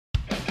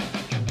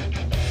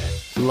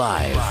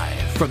Live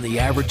from the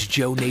Average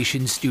Joe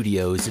Nation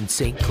studios in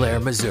St. Clair,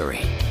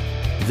 Missouri.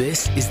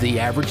 This is the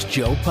Average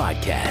Joe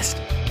Podcast,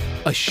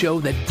 a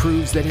show that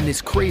proves that in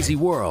this crazy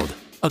world,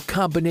 a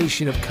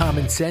combination of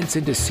common sense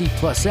and a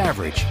C-plus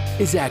average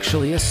is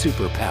actually a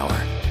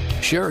superpower.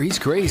 Sure, he's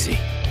crazy,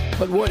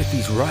 but what if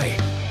he's right?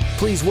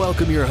 Please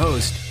welcome your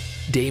host,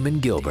 Damon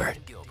Gilbert.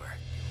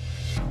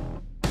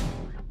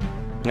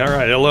 All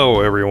right,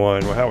 hello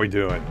everyone. How we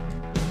doing?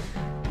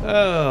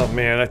 Oh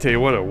man, I tell you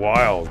what, a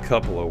wild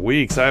couple of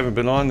weeks. I haven't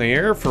been on the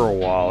air for a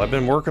while. I've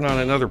been working on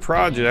another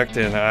project,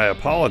 and I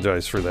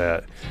apologize for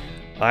that.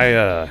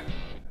 I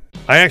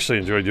actually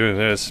enjoy doing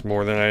this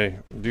more than I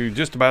do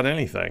just about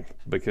anything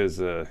because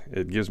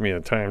it gives me I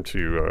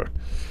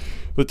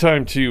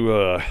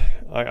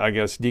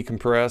guess,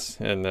 decompress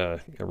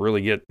and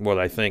really get what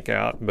I think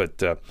out.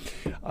 But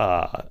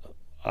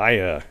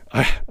I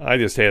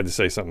just had to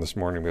say something this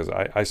morning because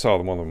I saw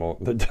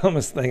the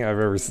dumbest thing I've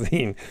ever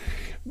seen.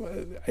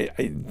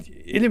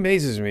 It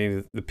amazes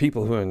me the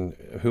people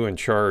who in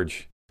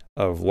charge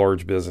of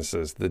large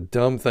businesses, the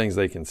dumb things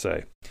they can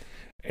say.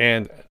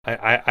 And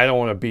I don't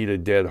want to beat a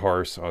dead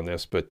horse on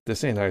this, but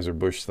this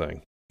Anheuser-Busch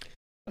thing.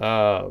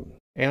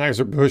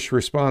 Anheuser-Busch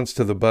responds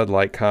to the Bud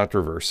Light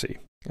controversy.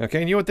 Okay,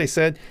 and you know what they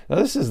said? Now,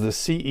 this is the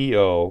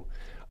CEO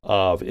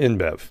of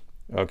Inbev,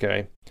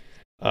 okay?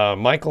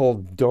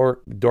 Michael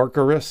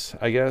Dorkeris,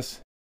 I guess.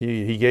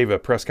 He gave a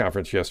press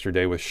conference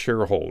yesterday with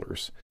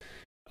shareholders.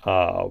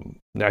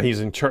 Now he's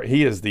in charge.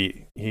 He is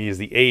the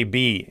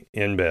AB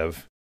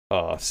Inbev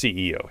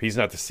CEO. He's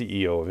not the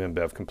CEO of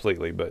Inbev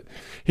completely, but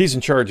he's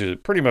in charge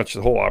of pretty much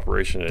the whole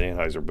operation at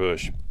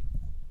Anheuser-Busch.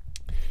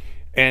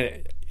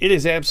 And it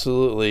is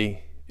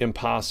absolutely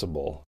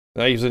impossible.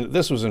 Now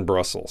this was in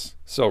Brussels,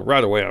 so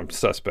right away I'm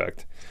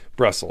suspect.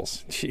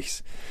 Brussels,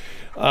 jeez.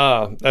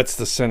 That's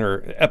the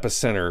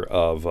epicenter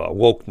of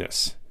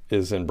wokeness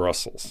is in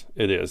Brussels.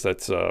 It is.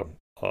 It's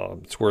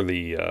where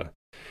the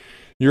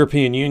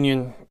European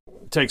Union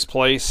takes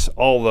place.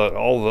 All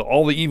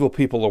the evil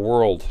people of the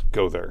world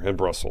go there in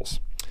Brussels.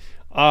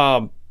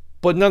 But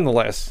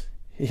nonetheless,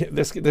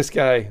 this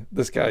guy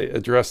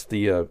addressed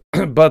the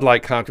Bud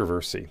Light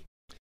controversy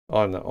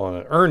on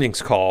an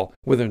earnings call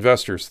with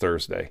investors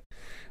Thursday,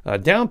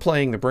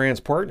 downplaying the brand's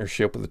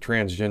partnership with the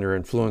transgender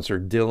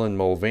influencer Dylan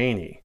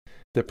Mulvaney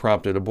that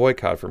prompted a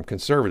boycott from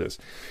conservatives.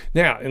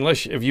 Now,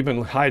 if you've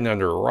been hiding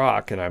under a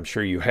rock, and I'm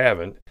sure you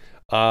haven't,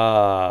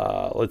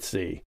 let's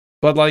see.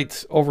 Bud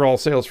Light's overall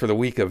sales for the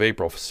week of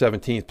April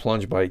 17th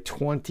plunged by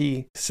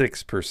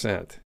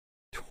 26%.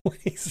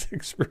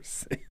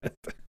 26%.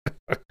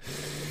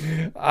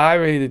 I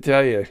mean to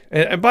tell you.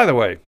 And by the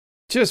way,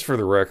 just for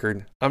the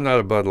record, I'm not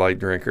a Bud Light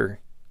drinker.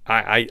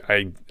 I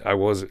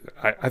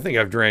think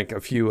I've drank a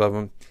few of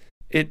them.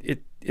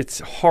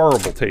 It's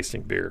horrible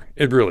tasting beer.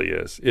 It really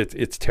is.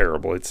 It's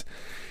terrible. If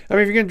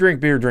you're gonna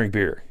drink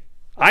beer.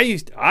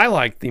 I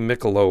like the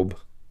Michelob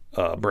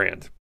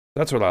brand.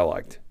 That's what I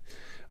liked.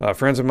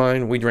 Friends of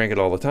mine, we drank it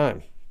all the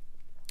time.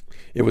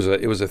 It was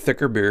a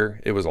thicker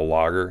beer. It was a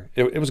lager.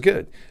 It was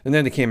good. And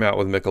then they came out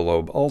with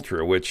Michelob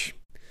Ultra, which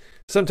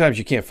sometimes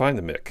you can't find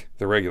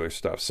the regular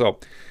stuff. So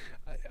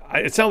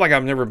it sounds like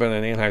I've never been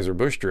an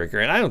Anheuser-Busch drinker,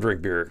 and I don't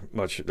drink beer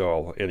much at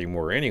all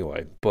anymore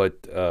anyway. But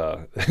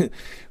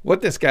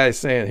what this guy's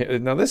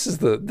saying now, this is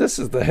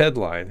the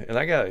headline, and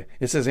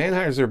it says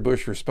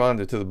Anheuser-Busch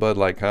responded to the Bud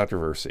Light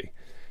controversy.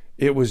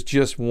 It was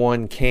just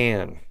one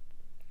can.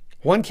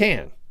 One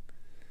can.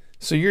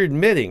 So you're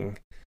admitting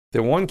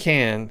that one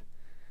can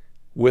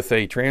with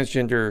a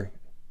transgender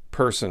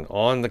person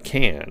on the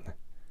can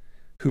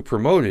who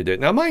promoted it.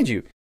 Now, mind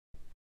you,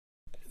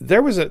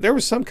 there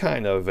was some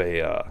kind of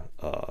a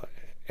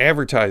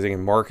advertising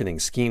and marketing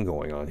scheme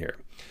going on here.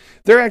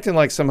 They're acting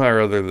like somehow or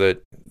other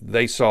that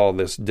they saw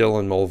this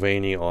Dylan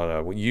Mulvaney on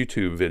a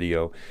YouTube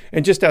video,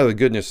 and just out of the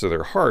goodness of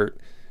their heart,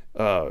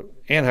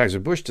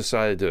 Anheuser-Busch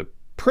decided to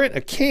print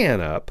a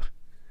can up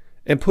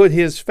and put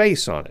his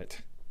face on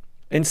it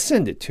and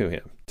send it to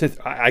him to,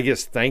 I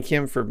guess, thank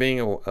him for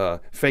being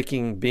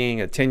faking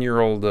being a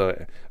 10-year-old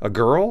a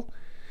girl.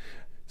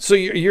 So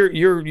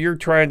you're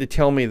trying to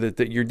tell me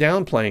that you're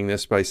downplaying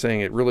this by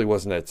saying it really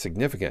wasn't that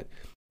significant.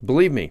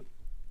 Believe me,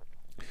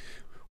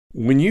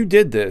 when you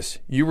did this,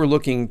 you were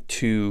looking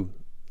to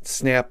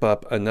snap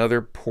up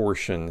another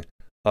portion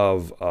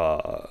of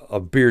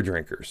beer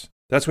drinkers.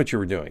 That's what you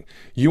were doing.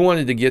 You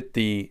wanted to get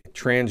the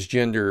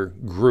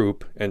transgender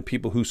group and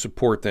people who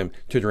support them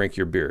to drink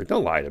your beer.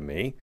 Don't lie to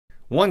me.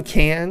 One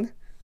can?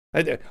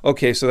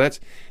 Okay, so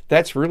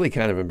that's really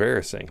kind of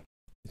embarrassing.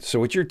 So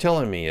what you're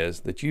telling me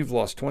is that you've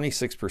lost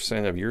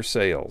 26% of your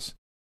sales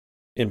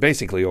in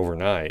basically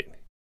overnight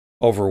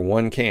over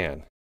one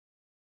can.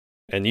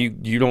 And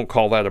you don't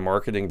call that a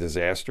marketing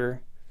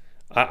disaster?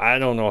 I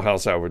don't know how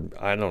else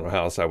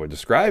I would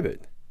describe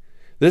it.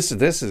 This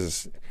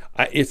is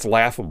it's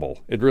laughable.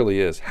 It really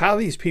is. How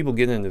these people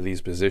get into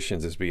these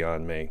positions is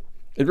beyond me.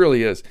 It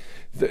really is.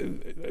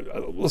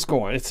 Let's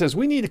go on. It says,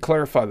 we need to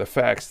clarify the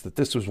facts that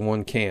this was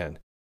one can,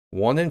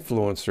 one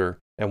influencer,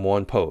 and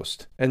one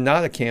post, and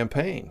not a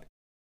campaign.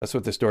 That's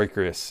what the story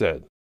Chris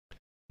said.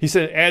 He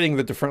said, adding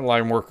that the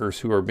frontline workers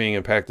who are being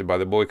impacted by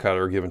the boycott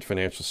are given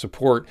financial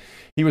support.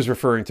 He was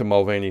referring to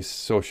Mulvaney's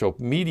social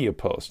media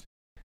post.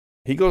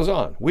 He goes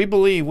on, we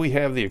believe we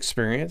have the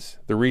experience,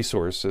 the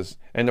resources,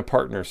 and the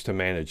partners to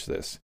manage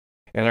this.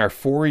 And our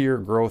 4-year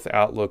growth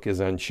outlook is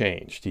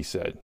unchanged, he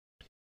said.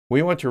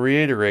 We want to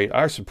reiterate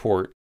our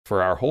support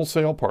for our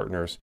wholesale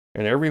partners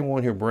and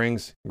everyone who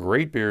brings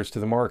great beers to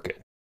the market.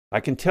 I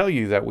can tell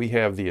you that we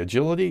have the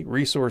agility,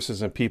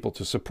 resources, and people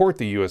to support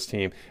the U.S.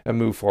 team and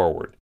move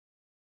forward.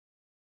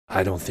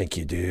 I don't think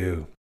you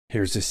do.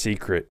 Here's the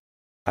secret.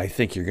 I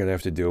think you're going to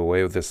have to do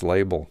away with this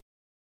label.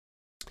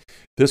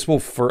 This will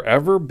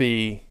forever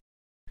be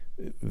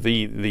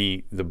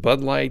the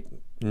Bud Light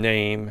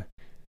name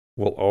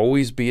will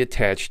always be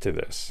attached to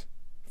this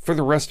for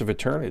the rest of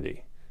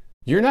eternity.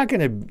 You're not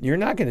going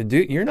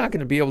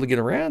to be able to get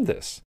around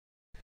this.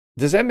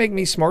 Does that make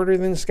me smarter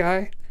than this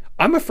guy?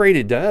 I'm afraid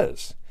it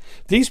does.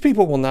 These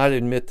people will not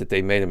admit that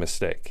they made a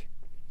mistake.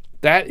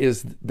 That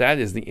is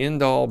the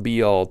end-all,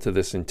 be-all to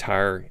this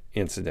entire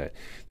incident.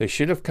 They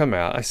should have come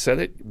out. I said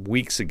it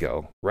weeks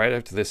ago, right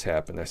after this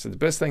happened. I said the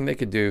best thing they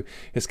could do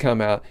is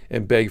come out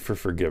and beg for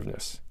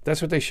forgiveness.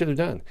 That's what they should have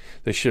done.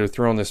 They should have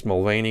thrown this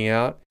Mulvaney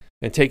out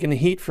and taken the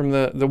heat from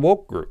the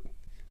woke group.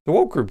 The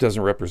woke group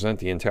doesn't represent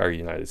the entire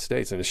United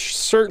States, and it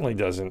certainly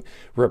doesn't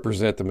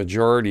represent the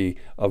majority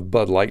of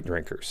Bud Light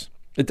drinkers.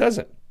 It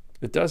doesn't.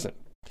 It doesn't.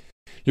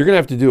 You're going to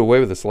have to do away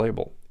with this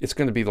label. It's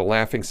going to be the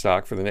laughing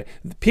stock for the next.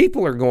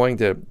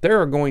 There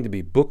are going to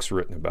be books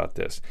written about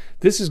this.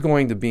 This is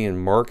going to be in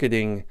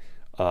marketing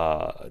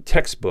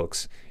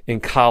textbooks in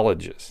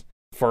colleges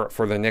for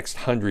the next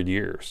 100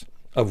 years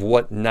of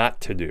what not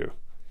to do.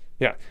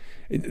 Yeah,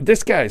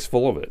 this guy is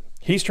full of it.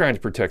 He's trying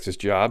to protect his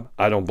job.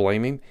 I don't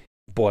blame him.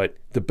 But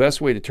the best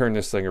way to turn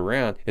this thing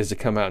around is to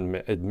come out and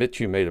admit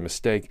you made a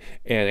mistake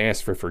and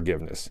ask for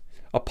forgiveness.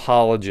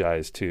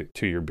 Apologize to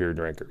your beer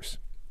drinkers.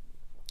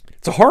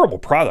 It's a horrible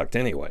product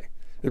anyway.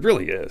 It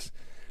really is.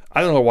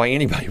 I don't know why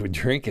anybody would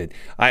drink it.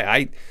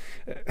 I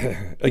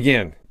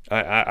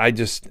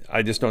just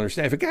don't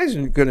understand. If a guy's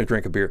going to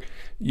drink a beer,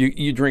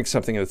 you drink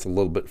something that's a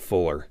little bit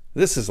fuller.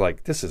 This is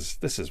like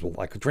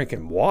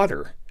drinking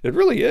water. It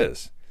really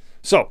is.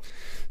 So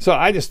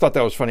I just thought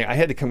that was funny. I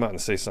had to come out and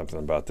say something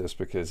about this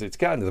because it's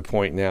gotten to the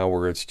point now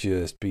where it's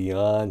just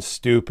beyond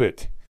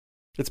stupid.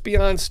 It's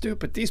beyond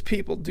stupid. These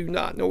people do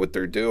not know what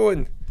they're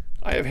doing.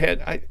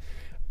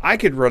 I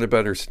could run a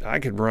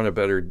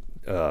better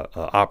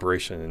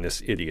operation than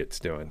this idiot's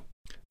doing.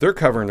 They're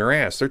covering their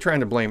ass. They're trying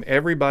to blame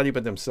everybody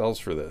but themselves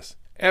for this.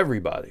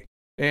 Everybody.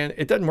 And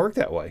it doesn't work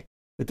that way.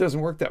 It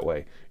doesn't work that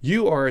way.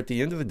 You are, at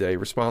the end of the day,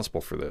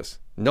 responsible for this.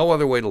 No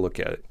other way to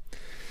look at it.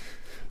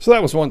 So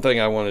that was one thing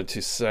I wanted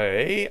to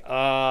say.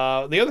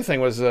 The other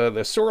thing was the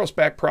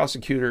Soros-backed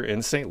prosecutor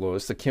in St.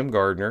 Louis, the Kim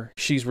Gardner,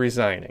 she's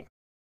resigning.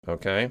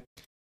 Okay?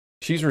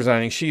 She's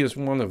resigning. She is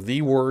one of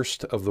the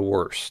worst of the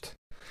worst.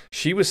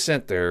 She was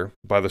sent there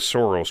by the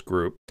Soros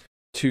group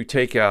to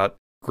take out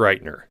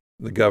Gardner,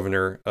 the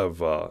governor of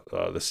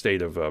the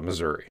state of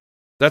Missouri.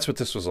 That's what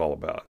this was all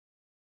about.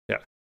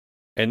 Yeah.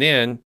 And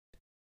then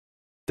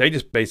they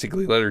just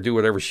basically let her do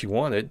whatever she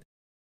wanted.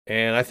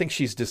 And I think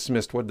she's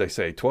dismissed, what did they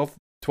say,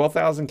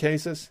 12,000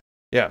 cases?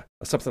 Yeah,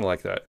 something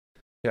like that.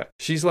 Yeah.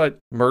 She's let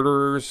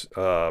murderers,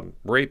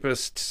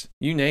 rapists,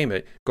 you name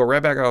it, go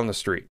right back out on the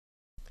street.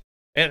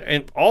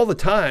 And all the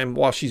time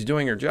while she's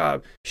doing her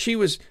job, she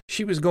was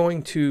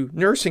going to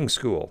nursing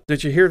school.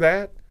 Did you hear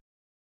that?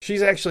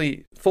 She's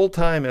actually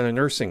full-time in a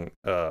nursing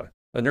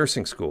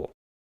school.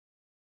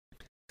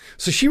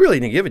 So she really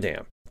didn't give a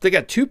damn. They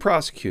got 2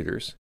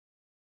 prosecutors.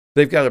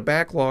 They've got a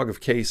backlog of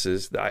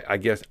cases. I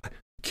guess.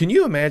 Can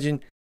you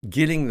imagine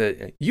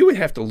you would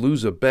have to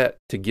lose a bet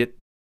to get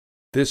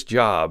this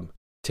job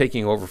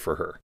taking over for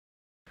her.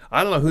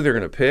 I don't know who they're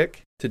going to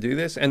pick to do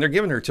this, and they're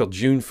giving her till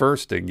June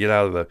 1st to get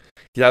out of the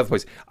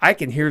place. I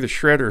can hear the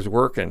shredders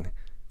working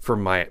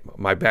from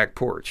my back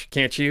porch.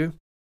 Can't you?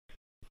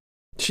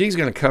 She's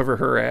going to cover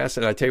her ass,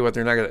 and I tell you what,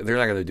 they're not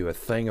going to do a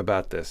thing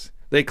about this.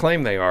 They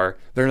claim they are.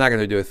 They're not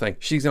going to do a thing.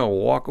 She's going to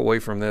walk away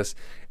from this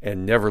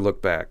and never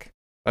look back.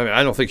 I mean,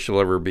 I don't think she'll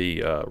ever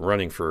be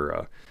running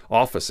for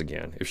office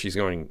again if she's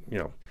going.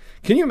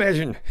 Can you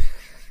imagine?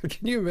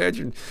 Can you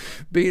imagine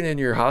being in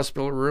your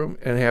hospital room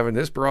and having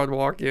this broad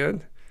walk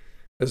in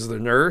as the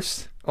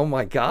nurse? Oh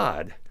my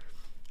God.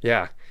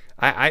 Yeah.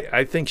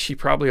 I think she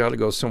probably ought to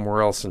go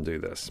somewhere else and do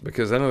this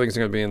because I don't think it's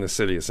going to be in the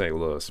city of St.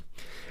 Louis.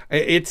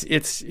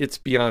 It's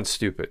beyond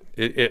stupid.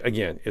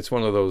 Again, it's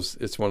one of those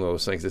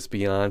things. It's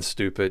beyond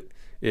stupid.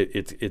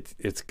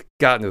 It's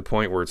gotten to the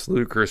point where it's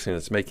ludicrous and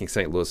it's making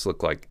St. Louis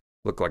look like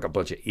a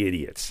bunch of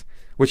idiots,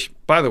 which,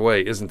 by the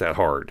way, isn't that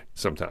hard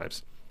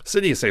sometimes. The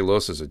city of St.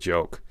 Louis is a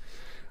joke.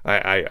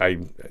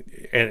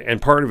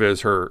 And part of it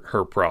is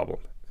her problem.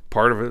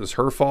 Part of it is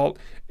her fault,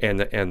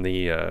 and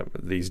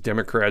these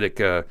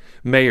Democratic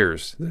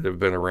mayors that have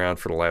been around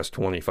for the last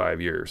 25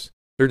 years.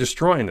 They're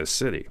destroying this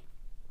city,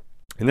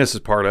 and this is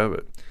part of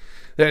it.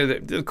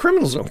 The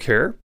criminals don't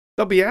care;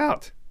 they'll be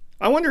out.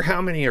 I wonder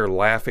how many are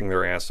laughing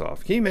their ass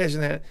off. Can you imagine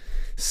that?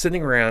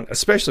 sitting around,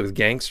 especially with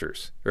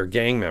gangsters or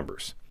gang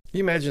members. Can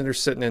you imagine they're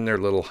sitting in their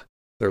little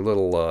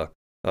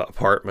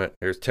apartment.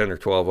 There's 10 or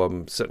 12 of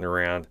them sitting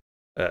around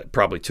at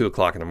probably 2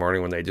 o'clock in the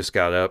morning when they just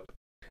got up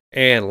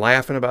and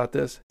laughing about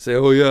this. Say,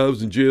 oh yeah, I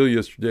was in jail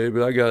yesterday,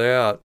 but I got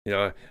out.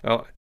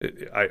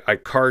 I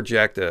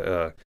carjacked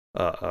a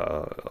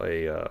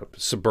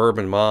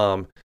suburban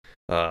mom,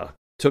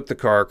 took the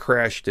car,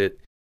 crashed it.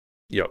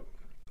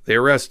 They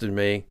arrested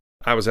me.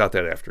 I was out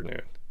that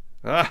afternoon.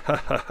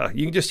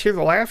 You can just hear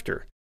the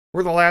laughter.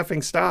 We're the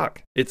laughing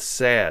stock. It's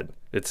sad.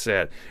 It's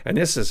sad. And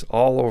this is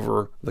all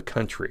over the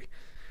country.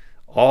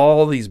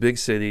 All these big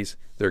cities,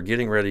 they're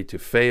getting ready to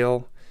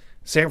fail.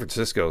 San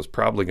Francisco is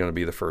probably going to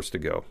be the first to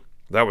go.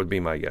 That would be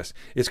my guess.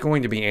 It's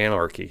going to be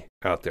anarchy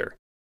out there.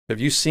 Have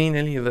you seen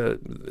any of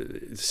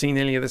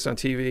this on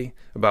TV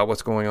about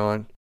what's going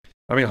on?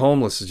 I mean,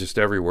 homeless is just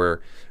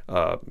everywhere.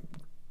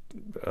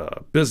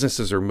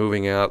 Businesses are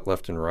moving out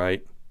left and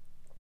right.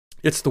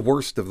 It's the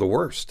worst of the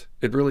worst.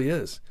 It really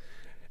is.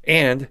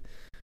 And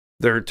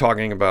they're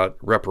talking about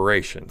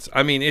reparations.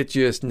 I mean, it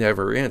just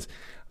never ends.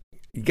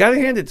 You got to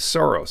hand it to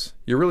Soros.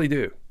 You really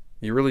do.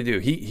 You really do.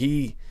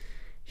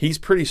 He's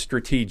pretty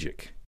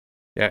strategic.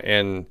 Yeah,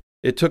 and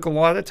it took a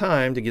lot of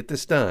time to get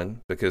this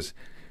done because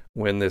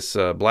when this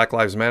Black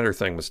Lives Matter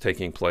thing was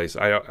taking place,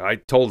 I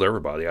told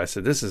everybody, I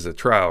said, this is a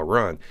trial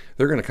run.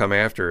 They're going to come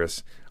after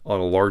us on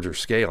a larger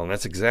scale, and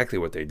that's exactly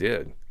what they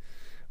did.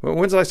 Well,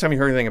 when's the last time you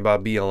heard anything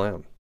about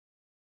BLM?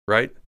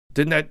 Right?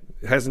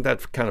 Hasn't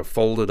that kind of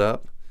folded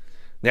up?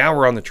 Now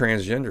we're on the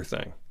transgender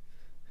thing.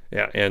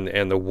 Yeah,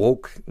 and the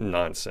woke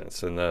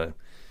nonsense and the,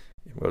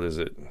 what is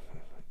it?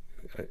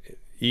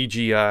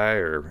 EGI,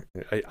 or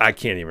I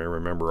can't even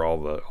remember all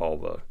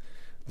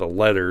the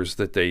letters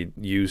that they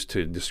use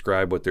to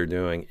describe what they're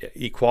doing.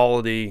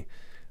 Equality,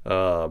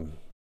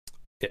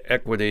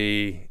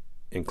 equity,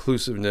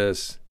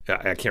 inclusiveness.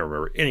 I can't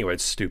remember. Anyway,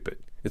 it's stupid.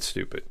 It's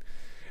stupid.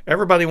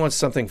 Everybody wants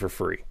something for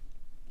free.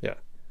 Yeah.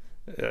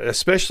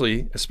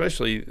 Especially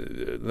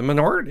the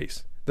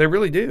minorities. They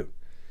really do.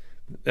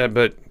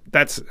 But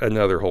that's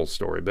another whole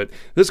story. But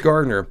this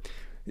Gardner,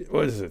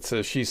 what is it?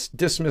 So she's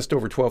dismissed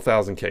over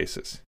 12,000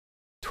 cases.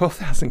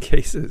 12,000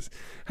 cases.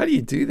 How do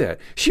you do that?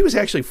 She was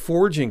actually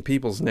forging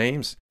people's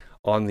names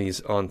on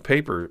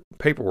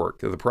paperwork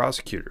to the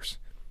prosecutors.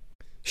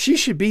 She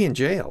should be in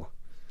jail.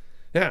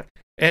 Yeah.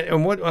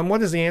 And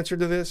what is the answer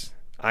to this?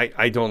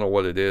 I don't know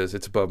what it is.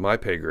 It's above my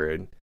pay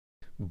grade.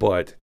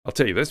 But I'll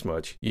tell you this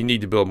much. You need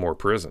to build more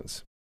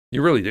prisons.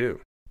 You really do.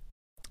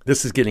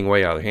 This is getting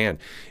way out of hand.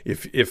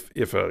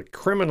 If a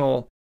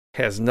criminal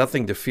has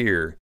nothing to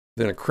fear,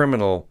 then a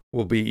criminal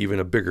will be even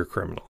a bigger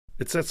criminal.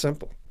 It's that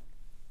simple.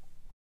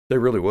 They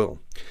really will.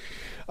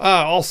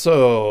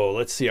 Also,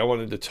 let's see. I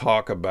wanted to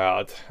talk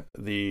about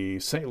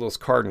the St. Louis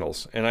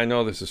Cardinals, and I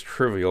know this is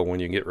trivial when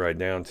you get right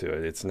down to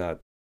it. It's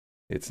not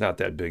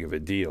that big of a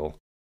deal,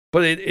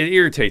 but it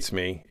irritates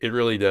me. It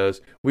really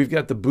does. We've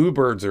got the Boo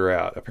Birds are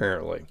out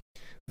apparently.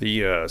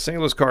 The St.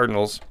 Louis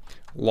Cardinals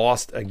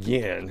lost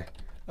again.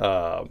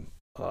 I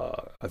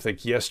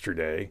think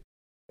yesterday,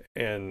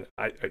 and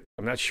I'm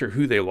not sure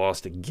who they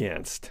lost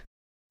against,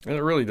 and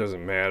it really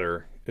doesn't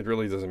matter. It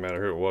really doesn't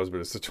matter who it was, but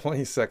it's the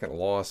 22nd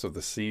loss of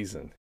the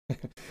season.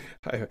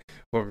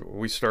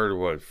 We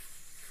started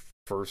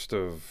 1st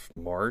of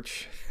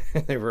March.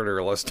 They've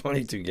already lost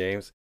 22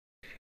 games,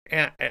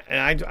 and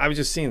I was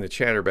just seeing the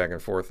chatter back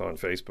and forth on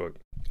Facebook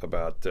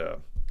about the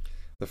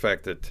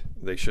fact that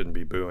they shouldn't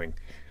be booing.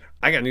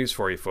 I got news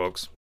for you,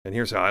 folks, and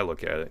here's how I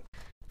look at it.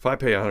 If I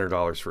pay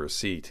 $100 for a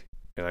seat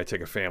and I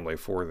take a family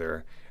of 4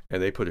 there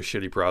and they put a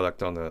shitty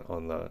product on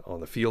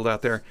the field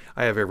out there,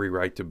 I have every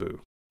right to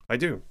boo. I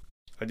do.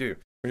 When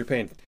you're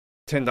paying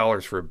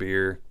 $10 for a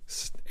beer,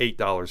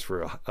 $8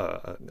 for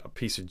a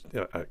piece of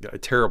a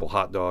terrible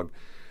hot dog,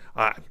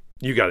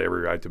 you got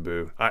every right to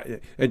boo.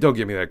 And don't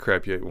give me that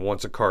crap.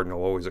 Once a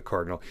Cardinal, always a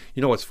Cardinal.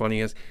 You know what's funny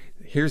is,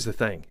 here's the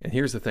thing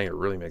that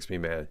really makes me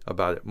mad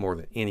about it more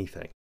than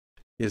anything,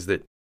 is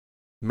that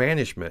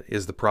management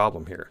is the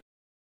problem here.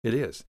 It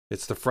is.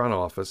 It's the front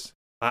office.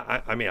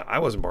 I mean, I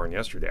wasn't born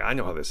yesterday. I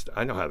know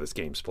how this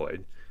game's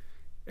played.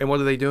 And what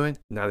are they doing?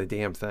 Not a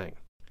damn thing.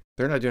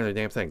 They're not doing a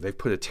damn thing. They've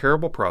put a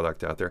terrible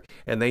product out there,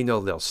 and they know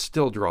they'll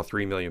still draw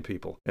 3 million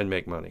people and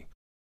make money.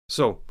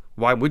 So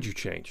why would you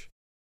change?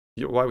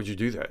 Why would you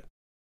do that?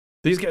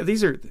 These guys,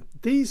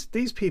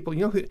 these people.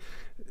 You know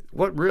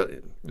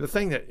another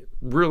thing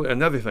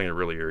that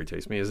really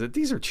irritates me is that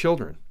these are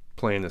children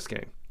playing this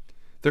game.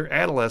 They're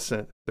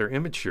adolescent. They're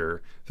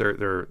immature.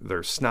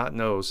 They're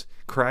snot-nosed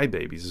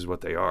crybabies is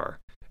what they are,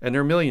 and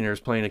they're millionaires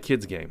playing a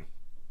kid's game.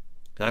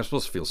 And I'm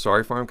supposed to feel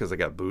sorry for them because I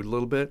got booed a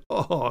little bit.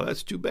 Oh,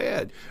 that's too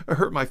bad. I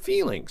hurt my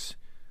feelings.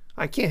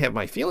 I can't have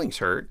my feelings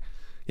hurt.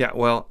 Yeah,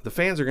 well, the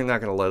fans are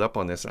not going to let up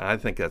on this, and I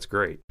think that's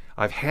great.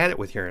 I've had it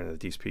with hearing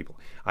these people.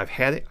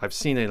 I've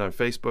seen it on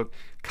Facebook.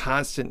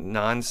 Constant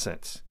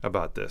nonsense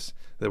about this.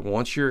 That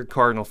once you're a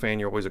Cardinal fan,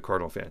 you're always a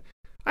Cardinal fan.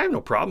 I have no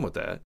problem with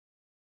that.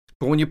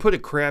 But when you put a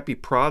crappy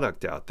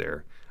product out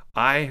there,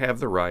 I have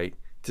the right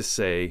to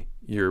say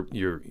you're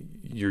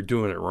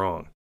doing it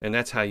wrong. And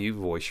that's how you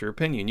voice your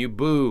opinion. You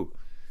boo.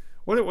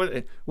 What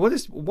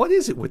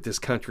is it with this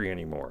country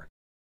anymore?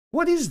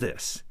 What is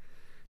this?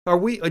 Do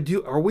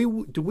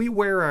we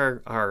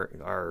wear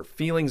our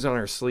feelings on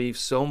our sleeves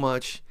so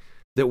much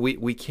that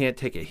we can't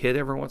take a hit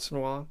every once in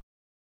a while?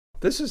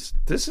 This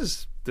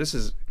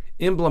is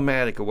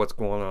emblematic of what's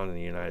going on in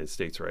the United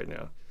States right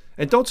now.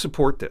 And don't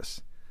support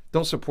this.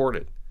 Don't support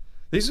it.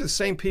 These are the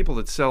same people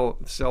that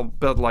sell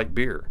Bud Light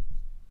beer.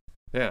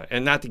 Yeah,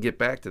 and not to get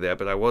back to that,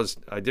 but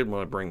I did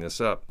want to bring this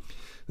up.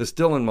 This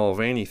Dylan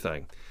Mulvaney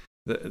thing.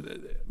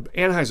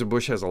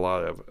 Anheuser-Busch has a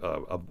lot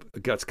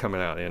of guts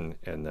coming out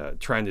and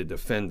trying to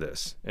defend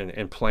this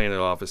and playing it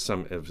off as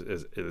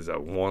a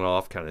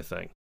one-off kind of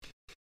thing.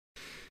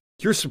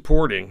 You're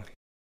supporting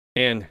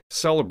and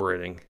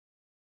celebrating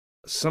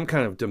some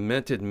kind of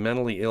demented,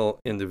 mentally ill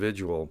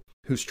individual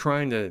who's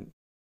trying to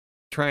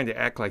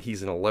act like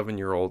he's an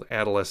 11-year-old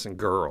adolescent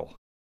girl.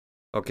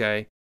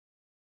 Okay,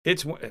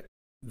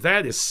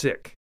 that is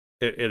sick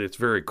at its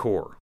very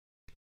core.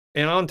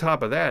 And on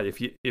top of that,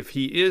 if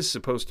he is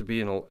supposed to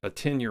be a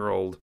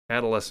 10-year-old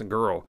adolescent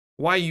girl,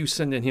 why are you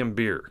sending him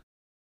beer?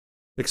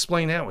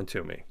 Explain that one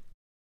to me.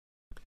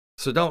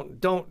 So don't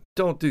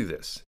do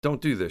this.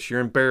 Don't do this. You're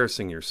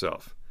embarrassing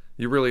yourself.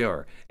 You really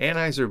are.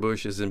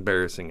 Anheuser-Busch is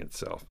embarrassing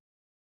itself.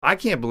 I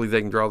can't believe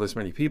they can draw this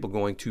many people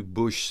going to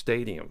Busch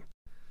Stadium.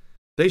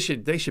 They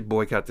should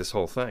boycott this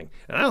whole thing.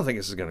 And I don't think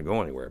this is going to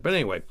go anywhere. But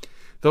anyway,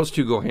 those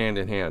two go hand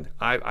in hand.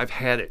 I've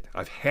had it.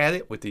 I've had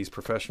it with these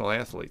professional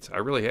athletes. I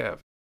really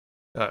have.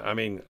 I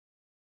mean,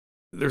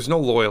 there's no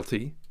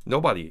loyalty.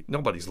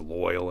 Nobody's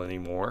loyal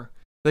anymore.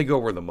 They go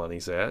where the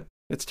money's at.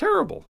 It's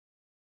terrible.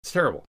 It's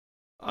terrible.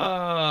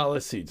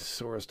 Let's see.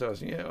 Source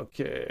does. Yeah,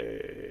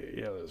 okay.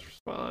 Yeah, there's a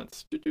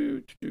response.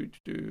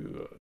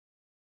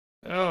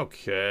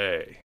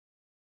 Okay.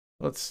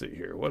 Let's see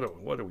here.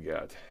 What do we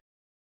got?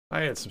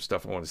 I had some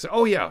stuff I wanted to say.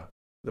 Oh, yeah.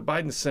 The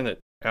Biden Senate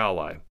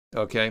ally.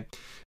 Okay.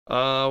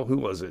 Who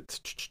was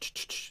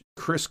it?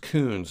 Chris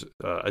Coons,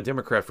 a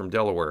Democrat from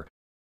Delaware,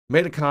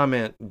 made a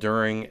comment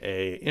during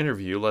an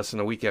interview less than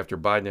a week after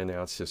Biden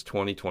announced his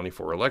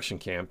 2024 election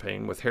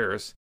campaign with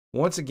Harris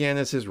once again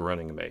as his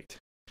running mate.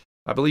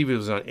 I believe it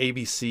was on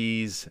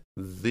ABC's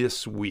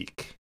This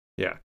Week.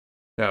 Yeah.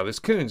 Now, this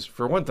Coons,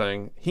 for one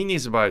thing, he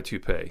needs to buy a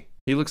toupee.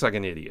 He looks like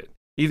an idiot.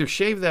 Either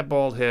shave that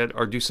bald head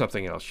or do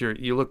something else.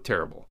 You look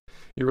terrible.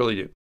 You really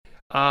do.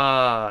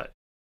 Now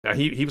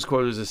he was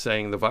quoted as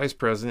saying, the vice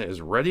president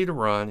is ready to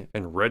run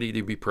and ready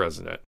to be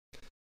president.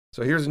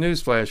 So here's a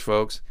newsflash,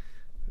 folks.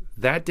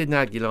 That did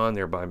not get on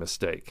there by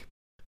mistake.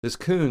 This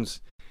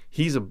Coons,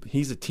 he's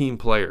a team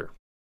player.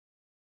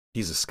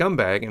 He's a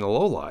scumbag and a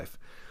lowlife,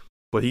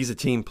 but he's a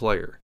team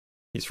player.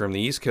 He's from the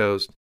East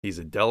Coast. He's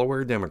a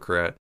Delaware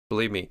Democrat.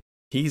 Believe me,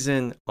 he's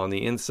in on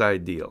the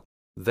inside deal.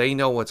 They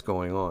know what's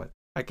going on.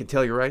 I can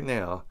tell you right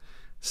now,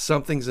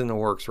 something's in the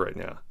works right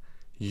now.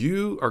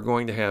 You are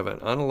going to have an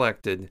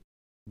unelected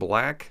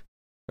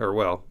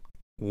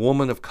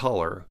woman of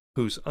color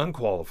who's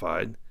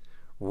unqualified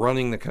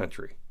running the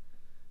country.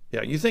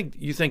 Yeah, you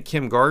think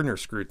Kim Gardner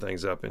screwed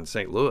things up in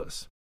St.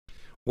 Louis.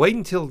 Wait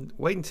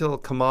until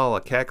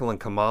cackling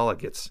Kamala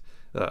gets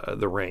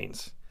the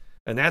reins.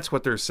 And that's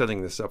what they're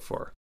setting this up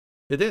for.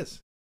 It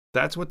is.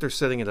 That's what they're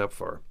setting it up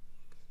for.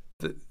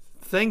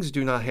 Things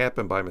do not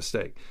happen by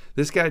mistake.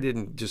 This guy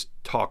didn't just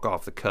talk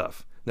off the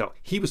cuff. No,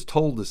 he was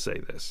told to say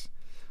this.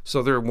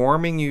 So they're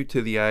warming you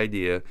to the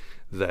idea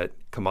that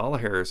Kamala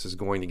Harris is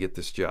going to get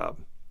this job.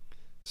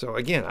 So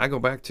again, I go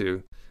back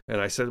to,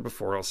 and I said it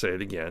before, I'll say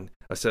it again.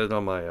 I said it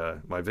on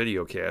my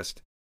video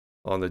cast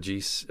on the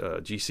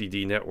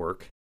GCD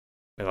network,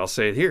 and I'll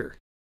say it here.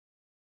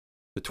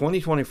 The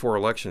 2024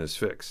 election is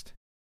fixed.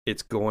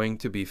 It's going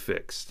to be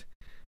fixed.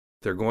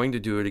 They're going to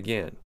do it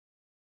again.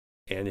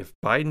 And if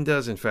Biden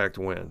does, in fact,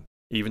 win,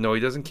 even though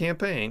he doesn't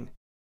campaign,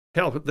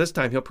 hell, this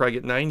time he'll probably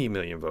get 90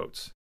 million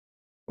votes.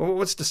 Well,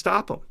 what's to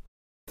stop him?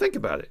 Think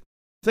about it.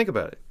 Think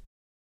about it.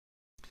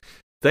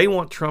 They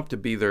want Trump to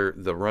be the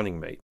running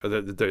mate, or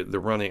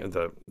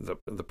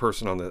the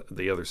person on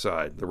the other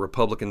side, the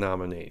Republican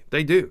nominee.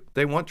 They do.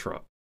 They want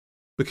Trump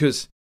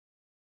because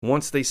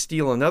once they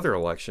steal another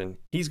election,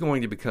 he's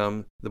going to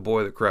become the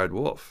boy that cried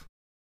wolf.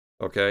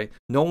 Okay,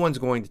 no one's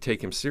going to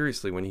take him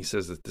seriously when he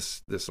says that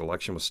this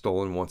election was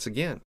stolen once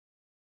again.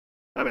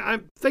 I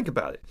mean, think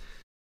about it.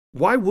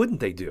 Why wouldn't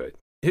they do it?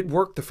 It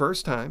worked the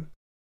first time.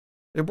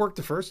 It worked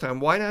the first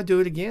time. Why not do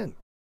it again?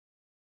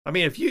 I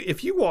mean,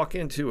 if you walk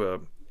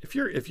into if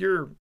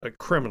you're a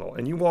criminal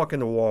and you walk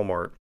into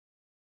Walmart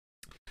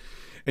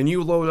and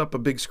you load up a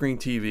big screen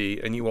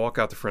TV and you walk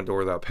out the front door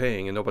without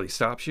paying and nobody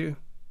stops you,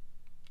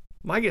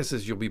 my guess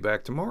is you'll be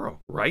back tomorrow,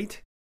 right?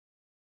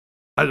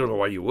 I don't know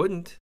why you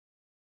wouldn't.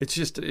 It's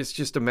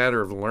just a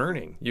matter of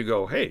learning. You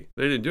go, hey,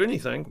 they didn't do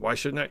anything. Why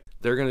shouldn't I?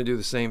 They're going to do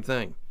the same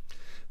thing.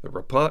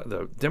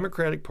 The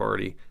Democratic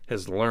Party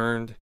has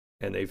learned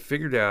and they've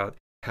figured out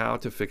how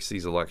to fix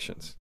these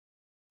elections,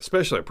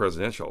 especially a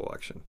presidential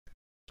election.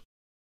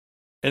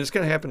 And it's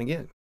going to happen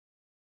again.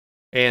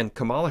 And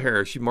Kamala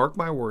Harris, you mark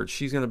my words,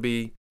 she's going to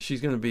be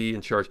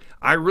in charge.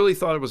 I really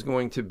thought it was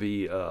going to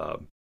be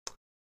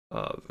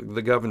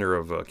the governor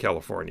of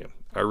California.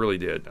 I really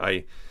did.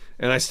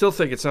 And I still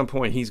think at some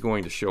point he's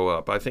going to show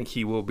up. I think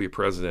he will be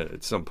president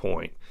at some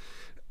point.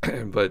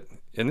 But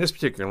in this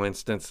particular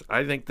instance,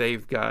 I think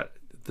they've got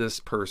this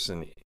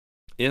person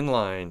in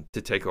line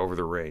to take over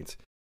the reins.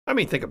 I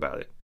mean, think about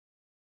it.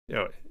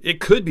 It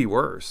could be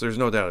worse. There's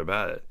no doubt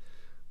about it.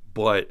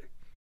 But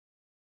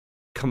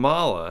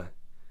Kamala,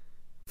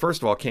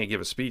 first of all, can't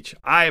give a speech.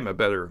 I am a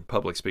better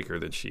public speaker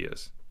than she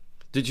is.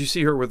 Did you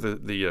see her with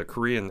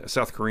the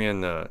South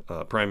Korean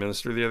prime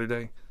minister the other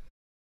day?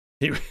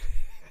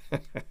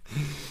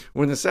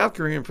 When the South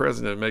Korean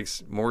president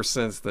makes more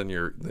sense than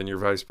your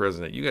vice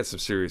president, you got some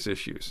serious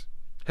issues.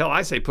 Hell,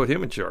 I say put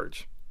him in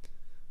charge,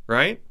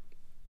 right?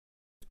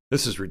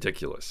 This is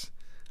ridiculous.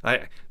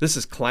 This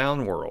is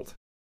clown world,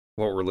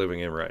 what we're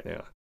living in right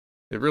now.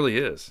 It really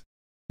is.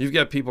 You've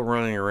got people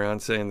running around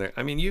saying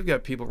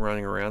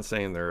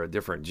they're a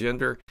different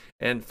gender.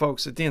 And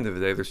folks, at the end of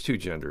the day, there's two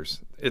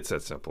genders. It's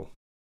that simple.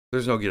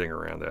 There's no getting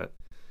around that.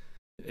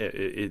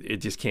 It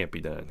just can't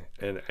be done.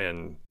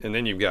 And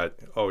then you've got,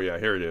 oh yeah,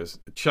 here it is.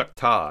 Chuck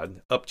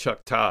Todd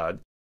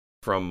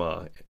from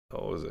what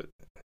was it?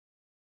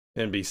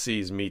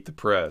 NBC's Meet the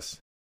Press.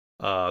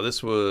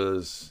 This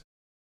was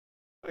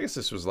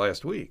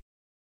last week.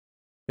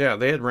 Yeah,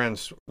 they had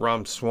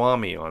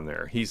Ramaswamy on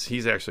there.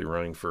 He's actually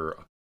running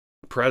for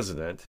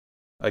president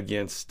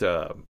against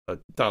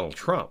Donald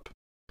Trump.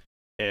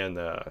 And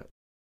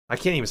I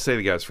can't even say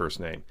the guy's first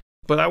name.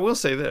 But I will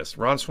say this: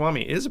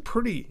 Ramaswamy is a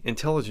pretty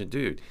intelligent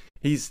dude.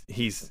 He's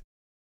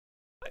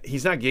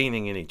not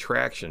gaining any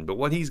traction, but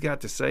what he's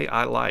got to say,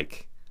 I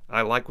like.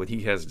 I like what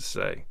he has to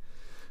say.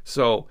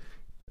 So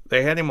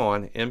they had him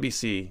on,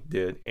 NBC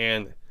did,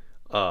 and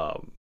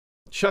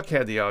Chuck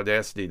had the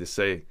audacity to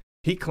say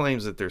he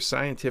claims that there's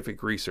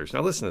scientific research.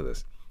 Now listen to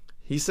this.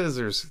 He says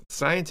there's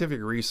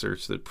scientific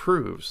research that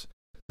proves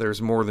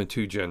there's more than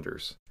two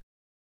genders.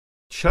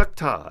 Chuck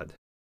Todd,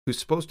 who's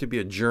supposed to be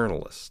a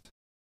journalist,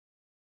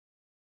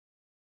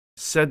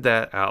 said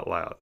that out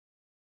loud.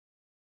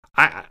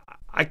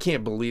 I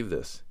can't believe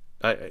this.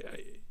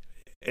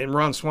 And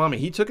Ramaswamy,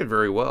 he took it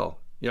very well.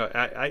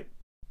 I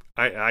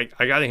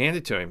got to hand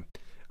it to him.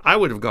 I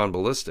would have gone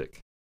ballistic.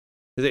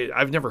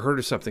 I've never heard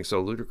of something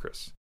so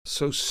ludicrous,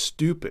 so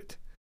stupid.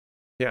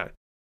 Yeah,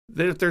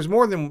 if there's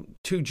more than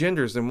two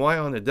genders, then why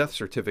on the death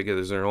certificate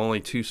is there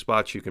only two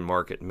spots you can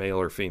mark it, male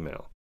or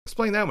female?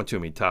 Explain that one to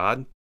me,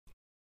 Todd.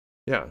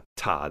 Yeah,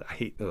 Todd.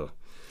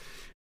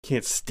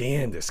 Can't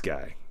stand this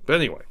guy. But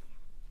anyway,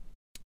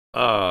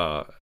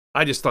 I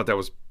just thought that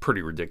was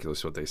pretty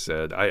ridiculous what they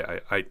said.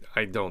 I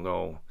don't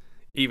know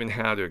even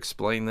how to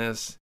explain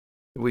this.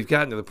 We've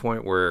gotten to the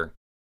point where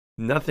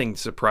nothing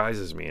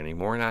surprises me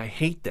anymore, and I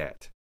hate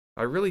that.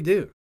 I really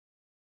do.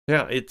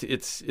 Yeah,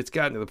 it's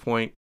gotten to the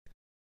point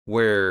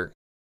where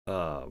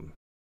the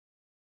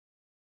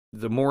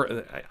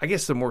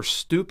more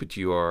stupid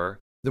you are,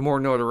 the more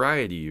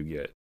notoriety you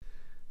get.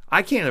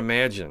 I can't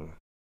imagine,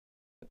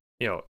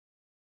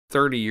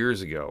 30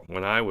 years ago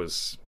when I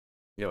was,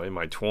 in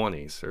my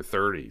 20s or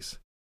 30s,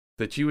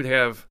 that you would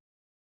have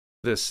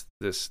this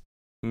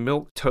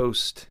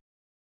milquetoast,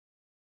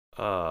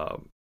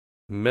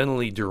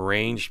 mentally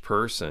deranged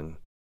person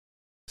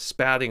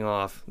spouting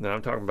off. Now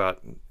I'm talking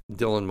about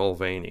Dylan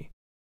Mulvaney,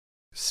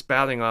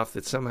 spouting off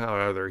that somehow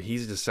or other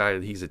he's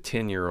decided he's a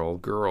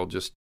 10-year-old girl,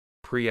 just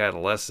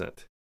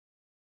pre-adolescent,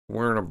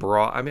 wearing a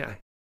bra. I mean,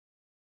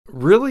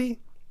 really?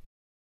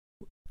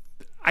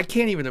 I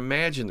can't even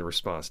imagine the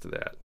response to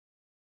that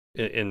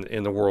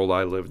in the world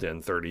I lived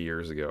in 30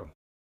 years ago.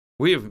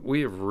 We have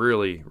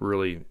really,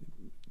 really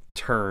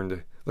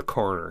turned the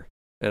corner,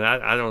 and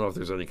I don't know if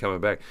there's any coming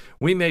back.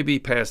 We may be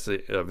past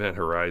the event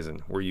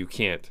horizon where you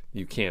can't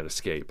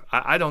escape.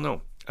 I don't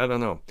know.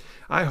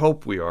 I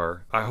hope we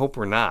are. I hope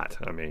we're not.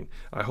 I mean,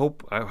 I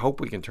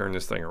hope we can turn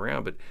this thing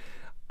around, but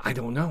I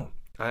don't know.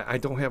 I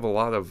don't have a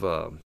lot of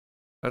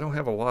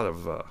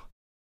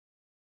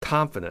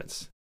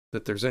confidence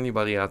that there's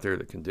anybody out there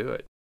that can do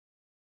it.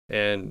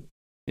 And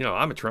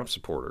I'm a Trump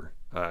supporter.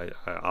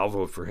 I'll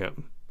vote for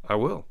him. I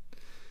will.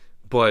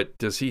 But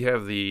does he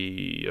have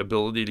the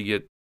ability to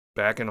get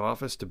back in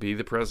office to be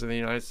the president of the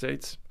United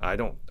States? I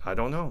don't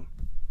know.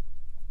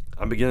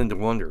 I'm beginning to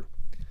wonder.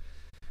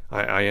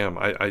 I am.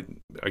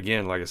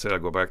 Again, like I said, I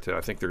go back to,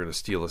 I think they're going to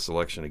steal this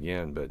election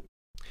again, but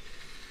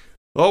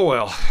oh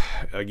well.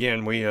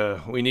 Again,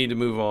 we need to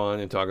move on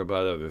and talk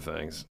about other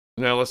things.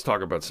 Now let's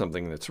talk about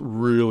something that's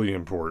really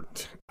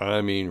important.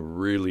 I mean,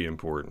 really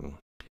important.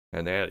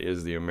 And that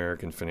is the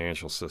American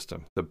financial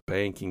system, the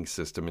banking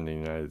system in the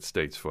United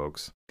States,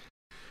 folks.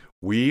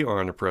 We are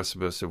on the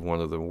precipice of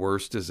one of the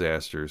worst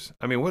disasters.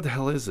 I mean, what the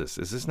hell is this?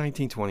 Is this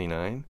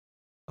 1929?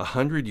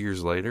 100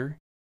 years later,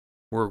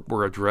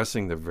 we're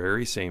addressing the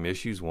very same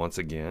issues once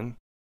again.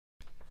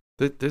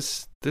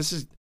 This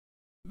is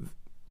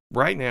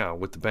right now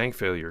with the bank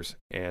failures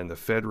and the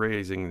Fed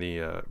raising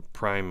the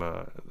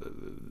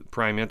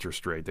prime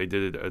interest rate. They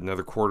did it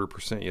another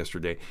 0.25%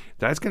 yesterday.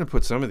 That's going to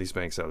put some of these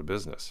banks out of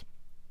business.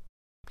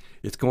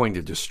 It's going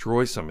to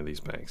destroy some of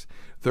these banks.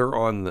 They're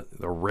on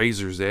the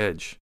razor's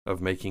edge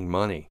of making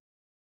money.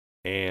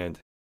 And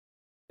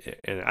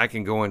I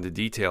can go into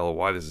detail of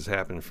why this has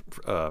happened.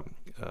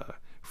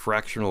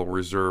 Fractional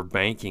reserve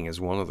banking is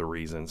one of the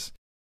reasons.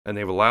 And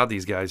they've allowed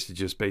these guys to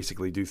just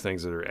basically do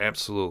things that are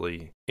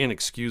absolutely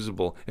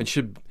inexcusable and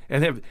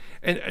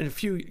a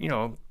few,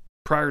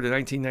 prior to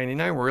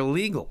 1999 were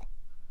illegal.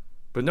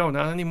 But no,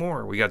 not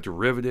anymore. We got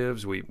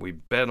derivatives. We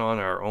bet on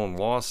our own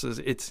losses.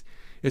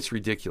 It's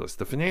ridiculous.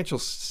 The financial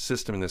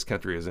system in this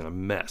country is in a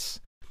mess.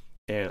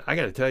 And I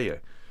got to tell you,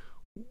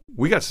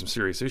 we got some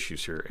serious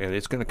issues here, and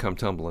it's going to come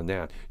tumbling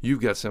down.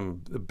 You've got some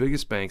of the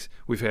biggest banks.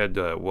 We've had,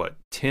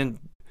 10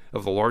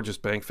 of the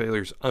largest bank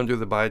failures under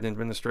the Biden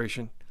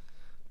administration?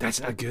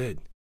 That's not good.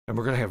 And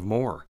we're going to have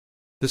more.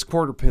 This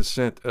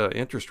 0.25%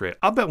 interest rate,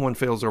 I'll bet one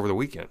fails over the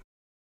weekend.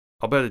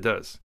 I'll bet it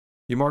does.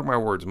 You mark my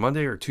words,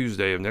 Monday or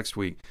Tuesday of next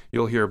week,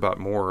 you'll hear about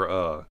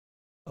more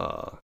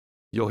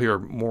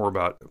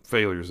about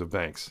failures of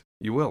banks.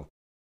 You will.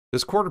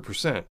 This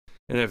 0.25%.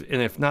 And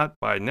if not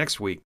by next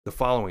week, the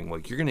following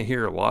week, you're going to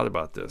hear a lot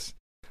about this.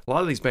 A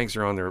lot of these banks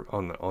are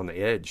on the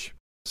edge.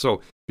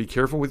 So be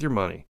careful with your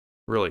money.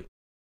 Really,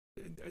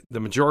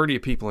 the majority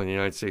of people in the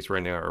United States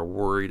right now are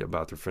worried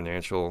about their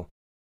financial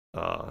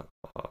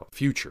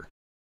future,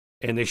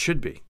 and they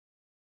should be.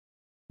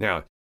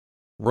 Now,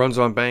 runs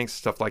on banks,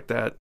 stuff like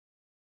that.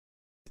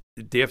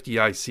 The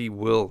FDIC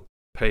will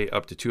pay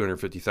up to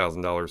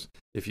 $250,000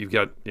 if you've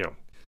got,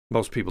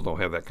 most people don't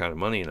have that kind of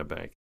money in a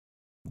bank,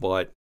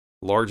 but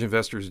large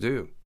investors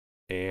do,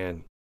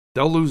 and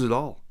they'll lose it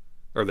all,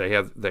 or they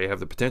have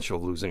the potential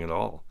of losing it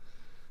all.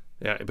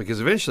 Yeah, because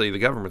eventually the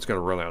government's going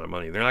to run out of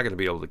money. They're not going to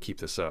be able to keep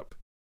this up,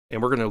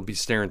 and we're going to be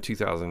staring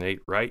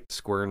 2008 right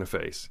square in the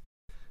face.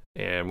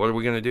 And what are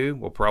we going to do?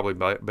 We'll probably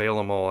bail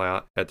them all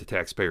out at the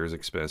taxpayers'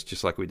 expense,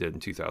 just like we did in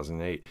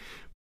 2008.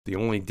 The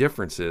only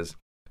difference is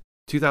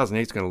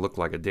 2008 is going to look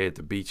like a day at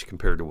the beach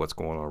compared to what's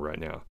going on right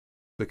now,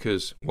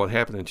 because what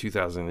happened in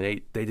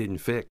 2008 they didn't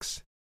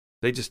fix.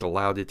 They just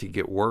allowed it to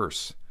get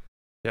worse.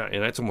 Yeah,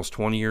 and that's almost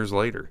 20 years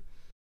later.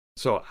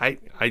 So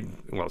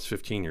it's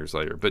 15 years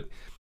later. But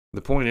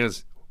the point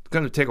is, it's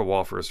going to take a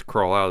while for us to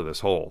crawl out of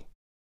this hole.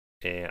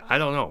 And I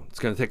don't know. It's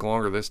going to take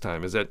longer this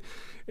time.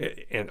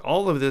 And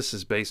all of this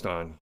is based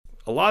on,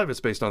 a lot of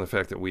it's based on the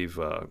fact that we've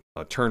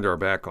turned our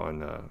back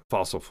on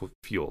fossil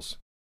fuels.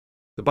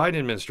 The Biden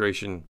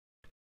administration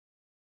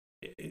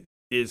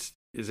is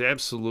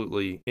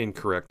absolutely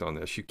incorrect on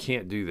this. You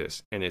can't do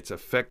this. And it's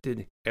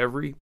affected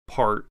every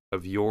part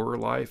of your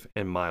life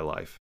and my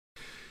life.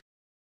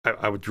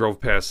 I drove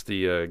past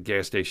the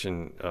gas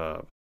station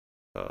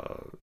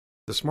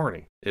this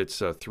morning. It's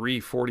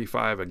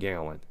 $3.45 a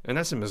gallon, and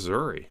that's in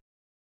Missouri.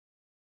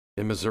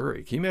 Can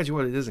you imagine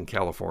what it is in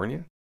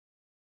California?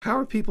 How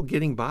are people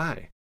getting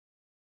by?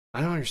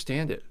 I don't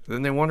understand it.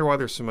 Then they wonder why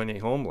there's so many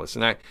homeless,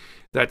 and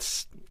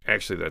that's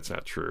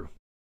not true.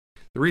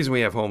 The reason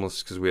we have homeless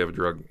is because we have a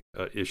drug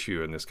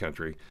issue in this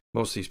country.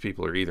 Most of these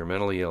people are either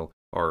mentally ill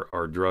or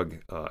are drug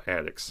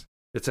addicts.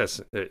 That's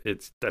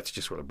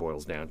just what it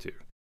boils down to.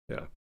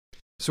 Yeah.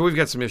 So we've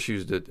got some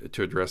issues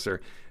to address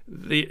there.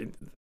 The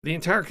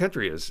entire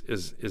country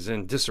is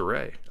in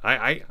disarray.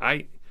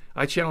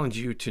 I challenge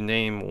you to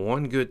name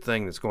one good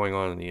thing that's going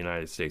on in the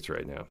United States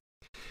right now.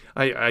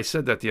 I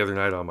said that the other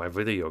night on my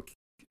video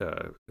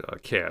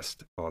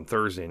cast on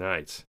Thursday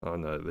nights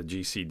on the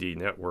GCD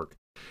network.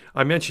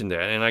 I mentioned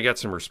that, and I got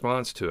some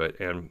response to it.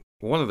 And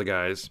one of the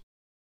guys,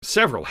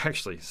 several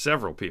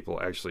people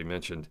actually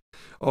mentioned,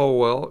 oh,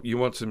 well, you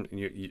want some,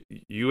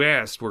 you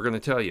asked, we're going to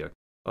tell you.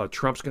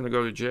 Trump's going to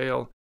go to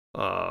jail.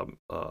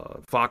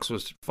 Fox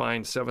was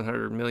fined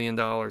 $700 million.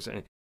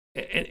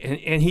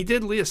 And he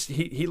did list,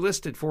 he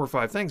listed 4 or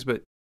 5 things,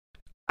 but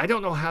I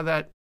don't know how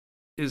that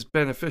is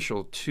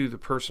beneficial to the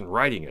person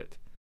writing it.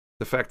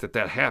 The fact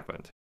that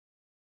happened,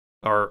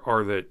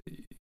 or that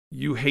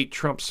you hate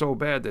Trump so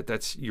bad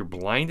that you're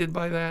blinded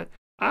by that.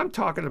 I'm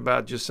talking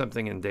about just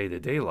something in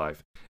day-to-day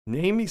life.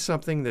 Name me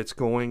something that's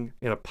going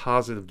in a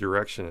positive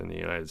direction in the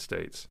United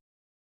States.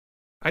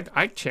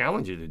 I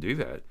challenge you to do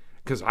that,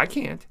 because I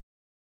can't.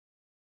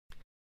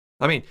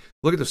 I mean,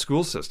 look at the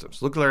school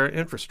systems. Look at our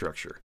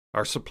infrastructure,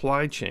 our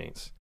supply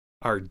chains,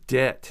 our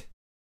debt.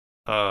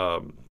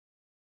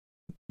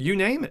 You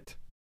name it.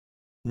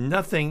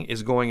 Nothing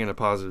is going in a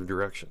positive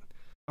direction.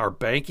 Our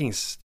banking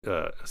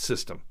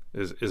system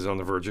is on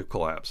the verge of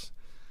collapse.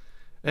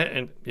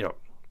 And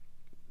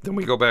then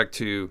we go back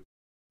to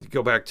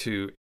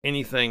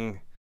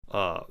anything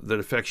that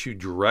affects you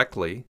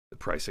directly. The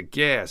price of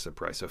gas, the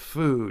price of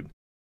food,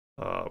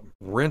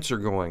 rents are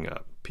going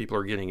up. People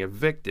are getting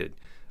evicted.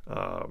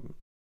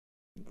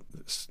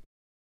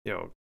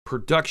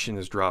 Production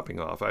is dropping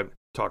off. I'm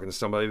talking to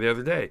somebody the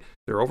other day.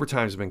 Their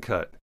overtime's been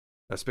cut.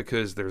 That's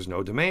because there's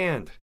no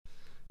demand.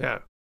 Yeah,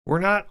 we're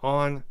not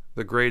on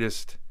the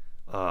greatest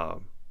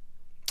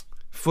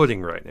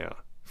footing right now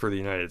for the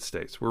United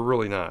States. We're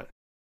really not.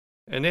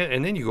 And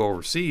then you go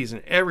overseas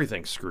and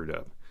everything's screwed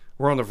up.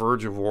 We're on the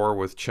verge of war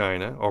with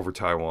China over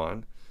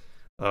Taiwan.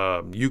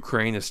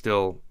 Ukraine is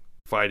still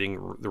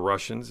fighting the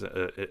Russians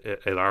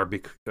at our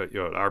at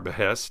our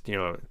behest.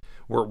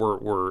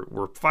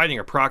 We're fighting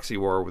a proxy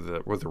war with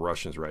the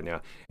Russians right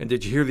now. And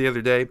did you hear the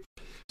other day?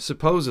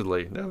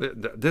 Supposedly, now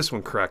this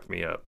one cracked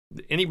me up.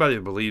 Anybody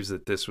that believes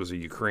that this was a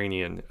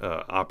Ukrainian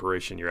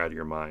operation, you're out of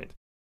your mind.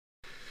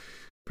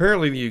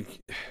 Apparently,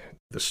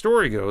 the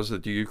story goes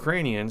that the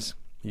Ukrainians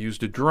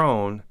used a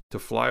drone to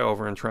fly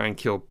over and try and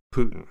kill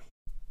Putin.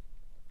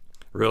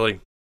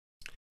 Really?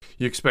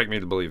 You expect me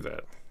to believe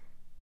that?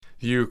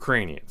 The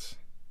Ukrainians,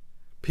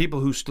 people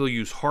who still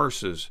use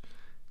horses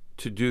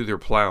to do their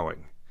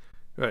plowing.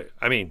 Right?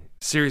 I mean,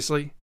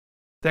 seriously?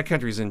 That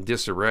country's in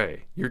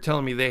disarray. You're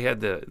telling me they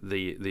had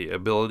the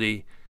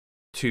ability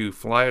to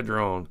fly a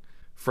drone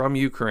from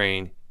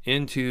Ukraine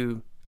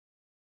into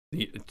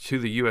the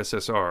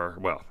USSR,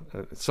 well,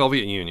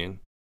 Soviet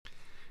Union,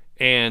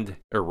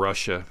 or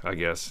Russia, I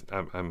guess.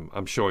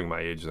 I'm showing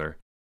my age there.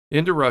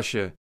 Into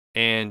Russia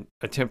and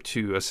attempt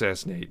to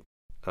assassinate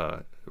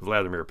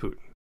Vladimir Putin.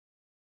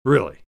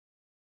 Really?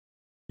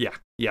 Yeah,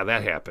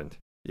 that happened.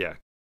 Yeah.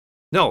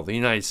 No, the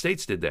United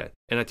States did that.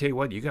 And I tell you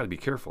what, you got to be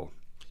careful.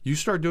 You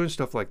start doing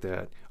stuff like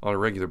that on a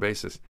regular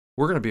basis,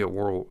 we're going to be in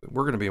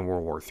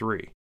World War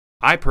III.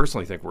 I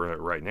personally think we're in it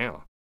right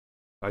now.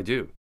 I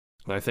do.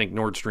 And I think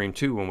Nord Stream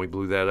 2, when we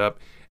blew that up,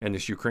 and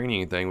this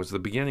Ukrainian thing was the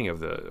beginning of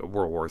the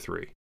World War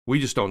III. We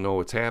just don't know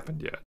what's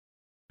happened yet.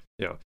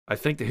 I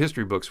think the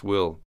history books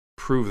will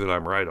prove that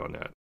I'm right on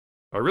that.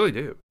 I really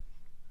do.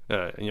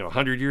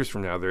 100 years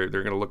from now, they're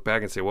going to look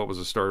back and say, what was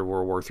the start of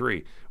World War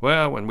III?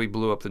 Well, when we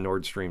blew up the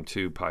Nord Stream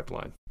 2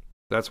 pipeline.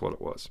 That's what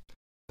it was.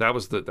 That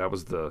was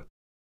the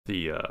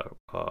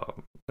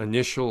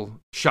initial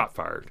shot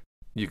fired,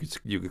 you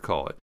could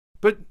call it.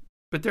 But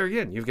there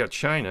again, you've got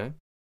China.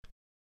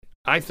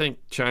 I think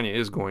China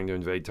is going to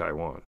invade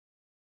Taiwan.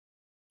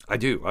 I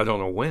do. I don't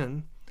know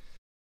when.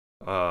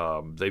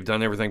 They've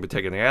done everything but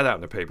take an ad out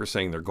in the paper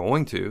saying they're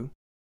going to.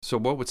 So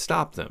what would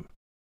stop them?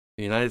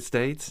 The United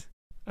States?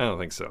 I don't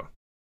think so.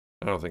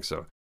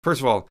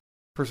 First of all,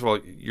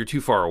 you're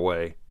too far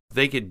away.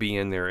 They could be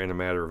in there in a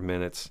matter of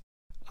minutes.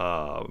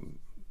 There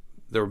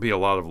would be a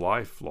lot of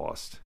life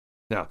lost.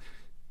 Now,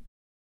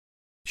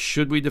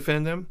 should we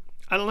defend them?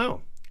 I don't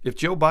know. If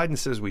Joe Biden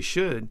says we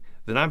should,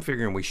 then I'm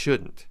figuring we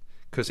shouldn't.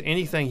 Because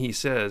anything he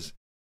says,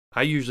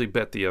 I usually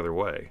bet the other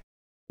way.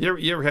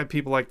 You ever had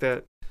people like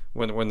that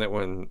when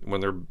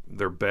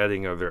they're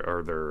betting or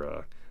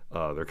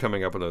they're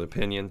coming up with an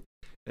opinion,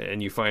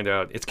 and you find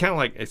out it's kind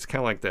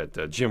of like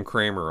that Jim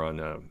Cramer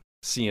on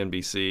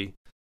CNBC,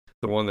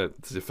 the one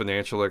that's the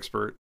financial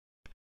expert.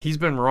 He's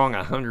been wrong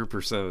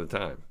 100% of the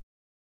time.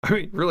 I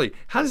mean, really,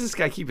 how does this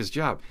guy keep his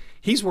job?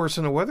 He's worse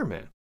than a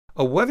weatherman.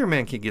 A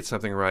weatherman can get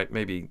something right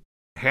maybe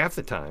half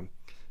the time.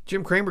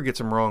 Jim Cramer gets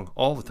them wrong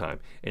all the time.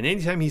 And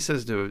anytime he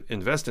says to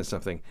invest in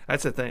something,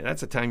 that's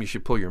the time you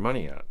should pull your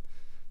money out.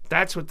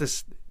 That's what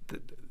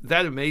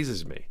that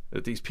amazes me,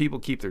 that these people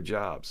keep their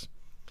jobs.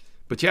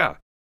 But yeah,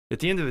 at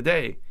the end of the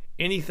day,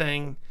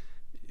 anything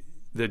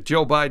that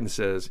Joe Biden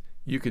says,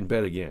 you can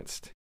bet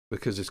against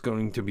because it's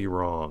going to be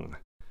wrong.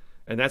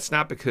 And that's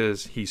not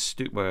because he's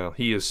stupid. Well,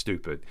 he is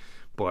stupid,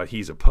 but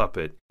he's a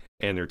puppet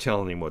and they're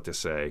telling him what to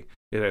say.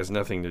 It has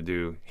nothing to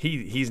do.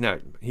 He's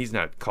not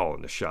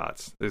calling the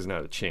shots. There's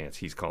not a chance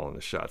he's calling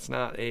the shots.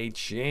 Not a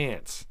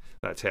chance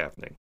that's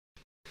happening.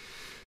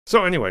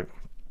 So anyway,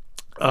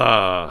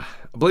 I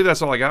believe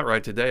that's all I got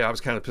right today. I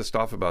was kind of pissed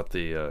off about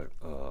the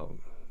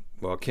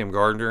Kim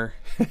Gardner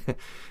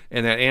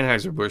and that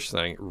Anheuser-Busch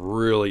thing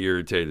really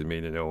irritated me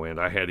to no end.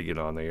 I had to get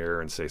on the air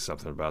and say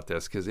something about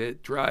this because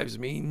it drives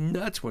me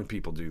nuts when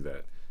people do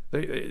that.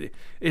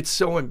 It's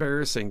so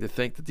embarrassing to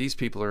think that these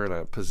people are in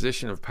a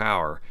position of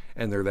power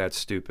and they're that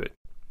stupid.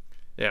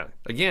 Yeah,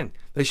 again,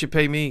 they should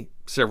pay me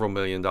several $1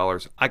 million.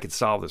 I could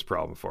solve this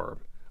problem for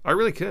them. I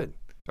really could.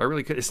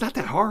 It's not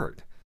that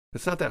hard.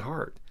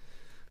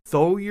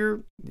 Throw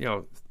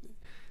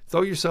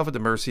yourself at the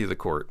mercy of the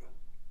court.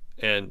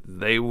 And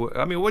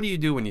what do you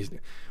do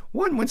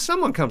when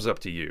someone comes up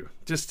to you,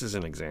 just as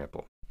an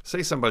example,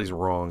 say somebody's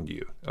wronged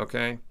you,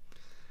 okay?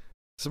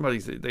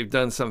 They've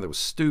done something that was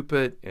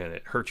stupid and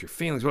it hurt your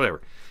feelings,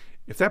 whatever.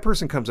 If that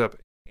person comes up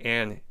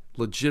and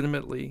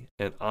legitimately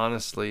and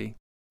honestly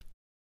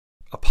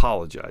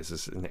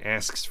apologizes and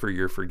asks for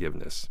your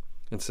forgiveness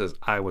and says,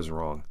 I was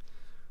wrong,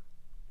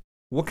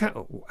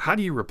 how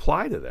do you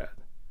reply to that?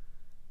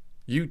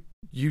 You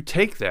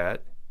take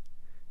that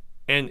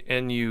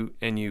and you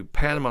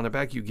pat them on the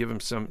back, you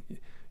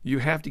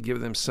have to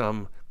give them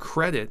some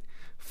credit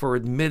for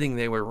admitting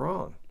they were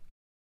wrong.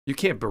 You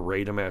can't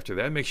berate them after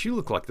that. It makes you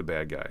look like the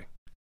bad guy.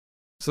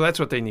 So that's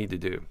what they need to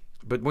do.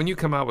 But when you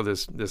come out with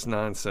this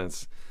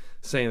nonsense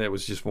saying that it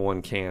was just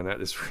one can,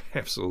 that is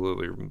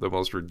absolutely the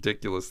most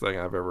ridiculous thing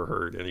I've ever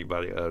heard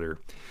anybody utter.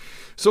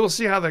 So we'll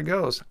see how that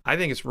goes. I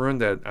think it's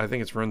ruined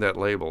that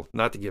label.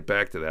 Not to get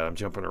back to that, I'm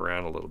jumping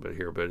around a little bit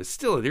here, but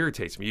it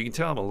irritates me. You can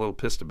tell I'm a little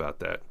pissed about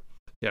that.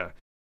 Yeah,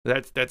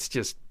 that's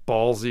just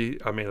ballsy.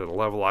 I mean, at a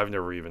level I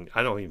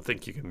don't even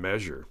think you can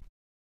measure.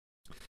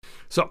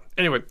 So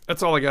anyway,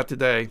 that's all I got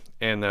today,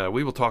 and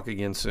we will talk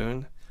again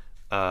soon.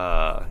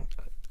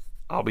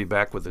 I'll be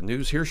back with the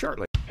news here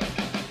shortly.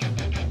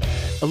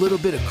 A little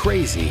bit of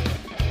crazy,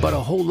 but a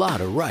whole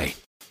lot of right.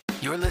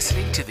 You're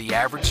listening to the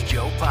Average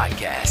Joe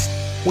Podcast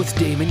with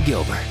Damon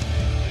Gilbert.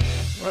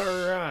 All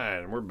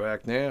right, we're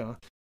back now.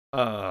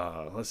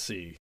 Let's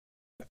see.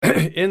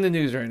 In the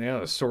news right now,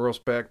 the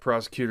Soros-backed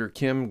prosecutor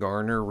Kim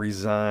Gardner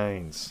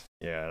resigns.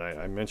 Yeah, and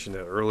I mentioned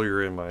that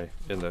earlier in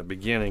the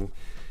beginning,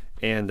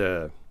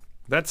 and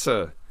that's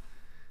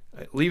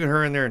leaving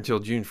her in there until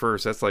June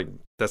 1st.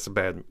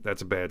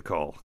 That's a bad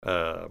call.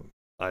 I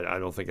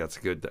don't think that's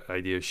a good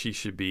idea. She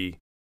should be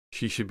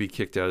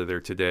kicked out of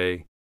there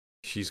today.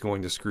 She's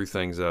going to screw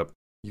things up.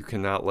 You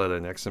cannot let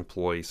an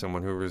ex-employee,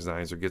 someone who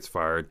resigns or gets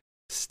fired,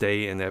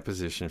 stay in that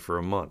position for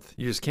a month.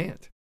 You just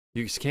can't.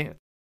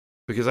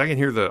 Because I can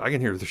hear the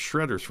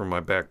shredders from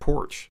my back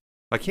porch.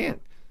 I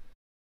can't.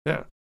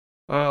 Yeah.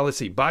 Let's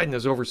see. Biden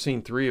has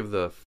overseen 3 of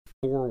the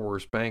 4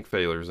 worst bank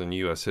failures in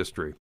U.S.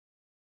 history.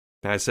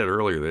 I said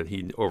earlier that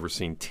he'd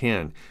overseen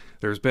 10.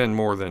 There's been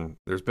more than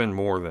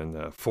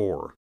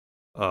 4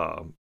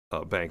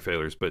 bank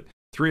failures, but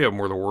 3 of them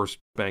were the worst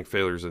bank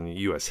failures in the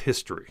U.S.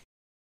 history.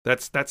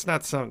 That's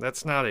not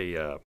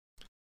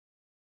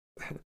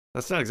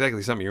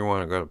exactly something you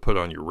want to go to put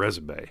on your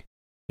resume.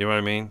 You know what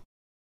I mean?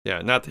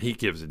 Yeah, not that he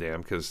gives a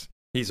damn because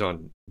he's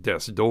on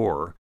death's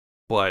door,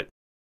 but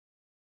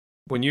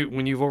when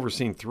you've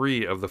overseen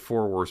 3 of the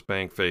 4 worst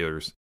bank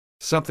failures,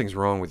 something's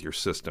wrong with your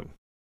system.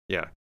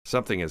 Yeah,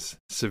 something is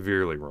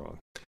severely wrong.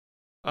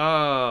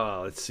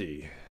 Let's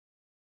see.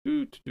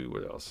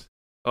 What else?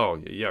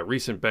 Oh, yeah,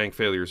 recent bank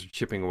failures are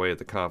chipping away at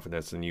the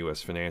confidence in the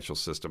U.S. financial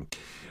system.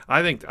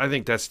 I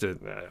think that's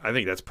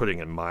putting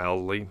it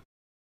mildly.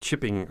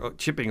 Chipping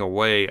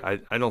away,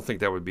 I don't think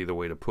that would be the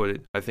way to put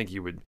it. I think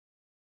you would,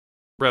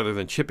 rather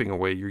than chipping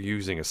away, you're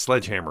using a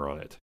sledgehammer on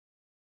it,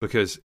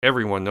 because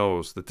everyone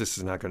knows that this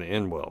is not going to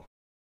end well.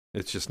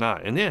 It's just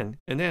not. And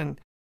then,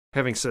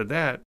 having said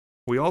that,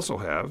 we also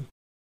have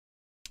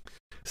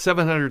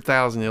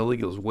 700,000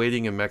 illegals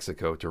waiting in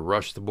Mexico to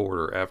rush the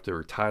border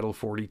after Title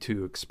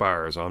 42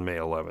 expires on May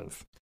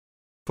 11th.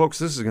 Folks,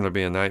 this is going to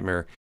be a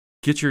nightmare.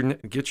 Get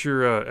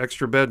your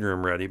extra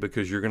bedroom ready,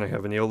 because you're going to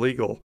have an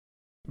illegal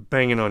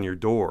banging on your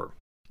door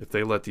if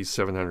they let these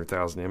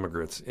 700,000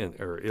 immigrants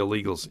or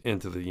illegals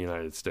into the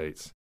United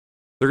States.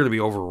 They're going to be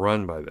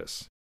overrun by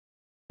this.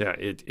 Yeah,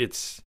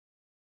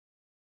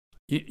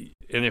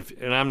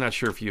 and I'm not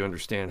sure if you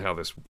understand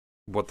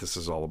what this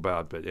is all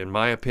about, but in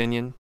my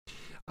opinion,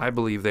 I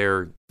believe they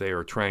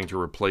are trying to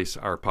replace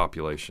our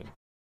population.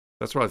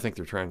 That's what I think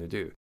they're trying to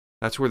do.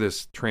 That's where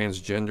this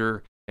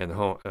transgender and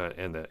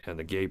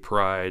the gay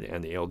pride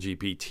and the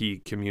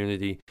LGBT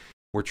community,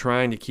 we're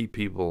trying to keep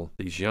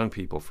these young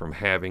people from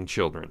having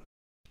children.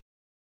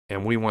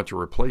 And we want to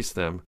replace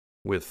them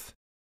with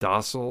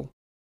docile,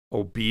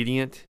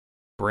 obedient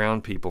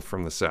brown people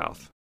from the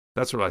South.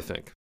 That's what I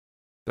think.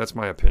 That's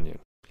my opinion.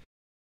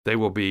 They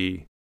will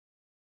be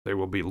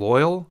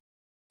loyal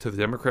to the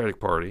Democratic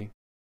Party.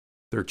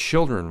 Their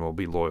children will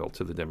be loyal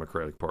to the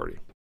Democratic Party,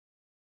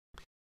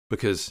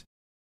 because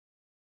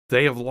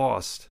they have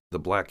lost the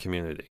black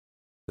community.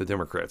 The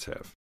Democrats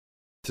have,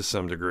 to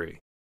some degree.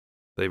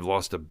 They've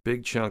lost a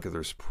big chunk of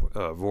their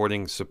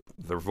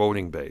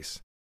voting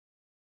base.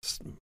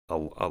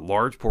 A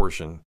large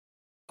portion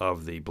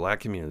of the black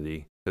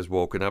community has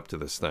woken up to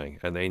this thing,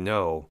 and they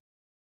know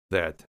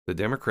that the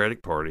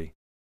Democratic Party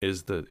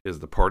is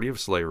the party of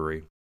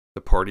slavery,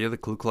 the party of the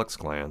Ku Klux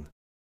Klan,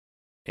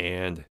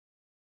 and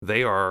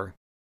they are,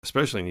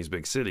 especially in these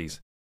big cities,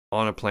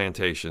 on a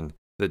plantation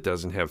that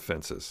doesn't have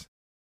fences.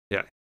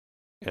 Yeah,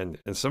 and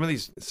some of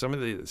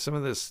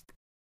this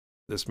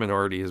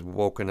minority has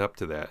woken up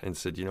to that and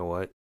said, you know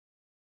what,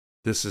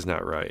 this is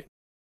not right.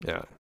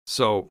 Yeah.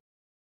 So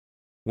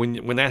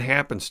when that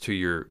happens to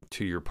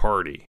your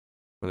party,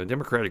 when the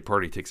Democratic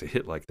Party takes a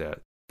hit like that,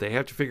 they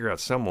have to figure out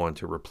someone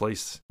to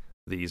replace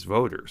these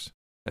voters,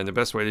 and the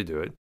best way to do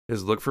it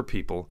is look for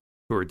people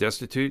who are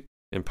destitute,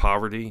 in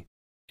poverty,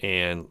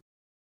 and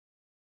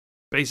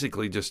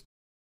basically just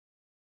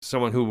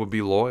someone who will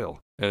be loyal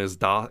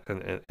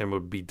and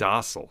would be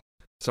docile,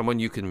 someone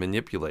you can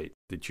manipulate,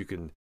 that you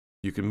can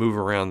move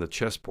around the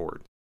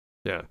chessboard,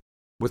 yeah,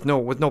 with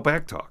no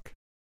back talk.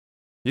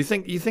 You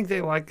think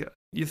they like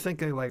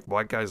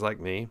white guys like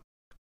me,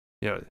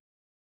 yeah,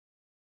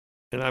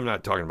 and I'm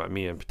not talking about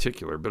me in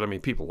particular, but I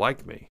mean people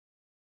like me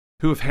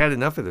who have had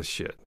enough of this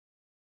shit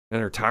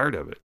and are tired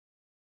of it.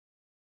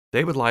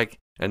 They would like,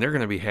 and they're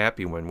going to be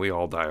happy when we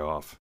all die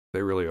off.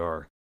 They really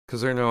are.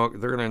 Because they're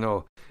going to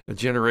know a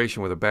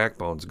generation with a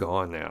backbone's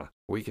gone now.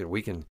 We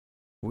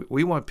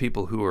want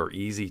people who are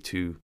easy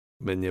to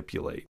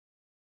manipulate.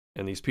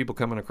 And these people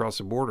coming across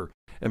the border.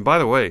 And by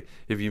the way,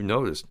 if you've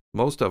noticed,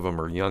 most of them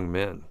are young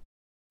men.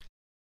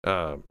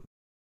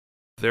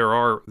 There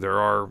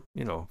are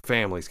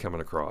families coming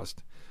across,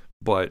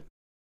 but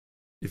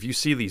if you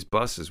see these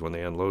buses, when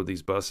they unload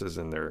these buses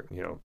and they're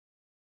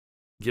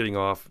getting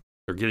off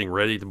or getting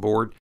ready to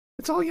board,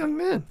 it's all young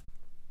men.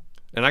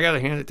 And I got to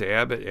hand it to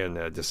Abbott and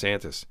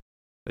DeSantis.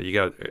 You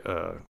got,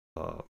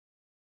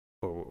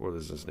 what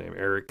is his name?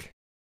 Eric.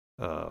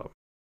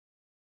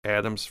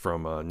 Adams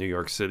from New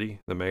York City,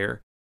 the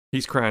mayor.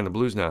 He's crying the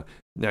blues now.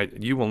 Now,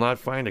 you will not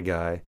find a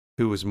guy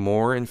who is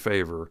more in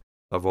favor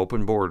of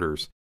open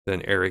borders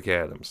than Eric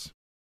Adams.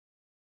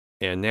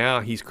 And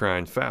now he's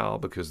crying foul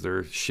because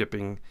they're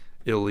shipping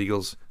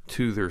illegals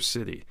to their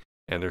city,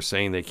 and they're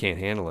saying they can't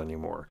handle it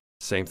anymore.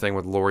 Same thing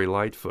with Lori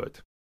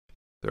Lightfoot.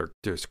 They're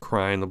just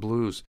crying the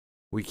blues.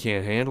 We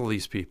can't handle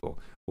these people.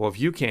 Well, if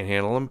you can't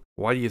handle them,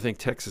 why do you think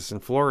Texas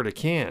and Florida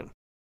can?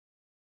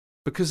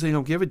 Because they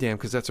don't give a damn,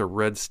 because that's a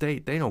red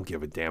state. They don't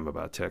give a damn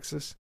about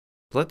Texas.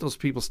 Let those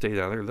people stay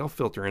down there. They'll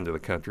filter into the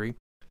country.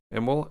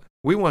 And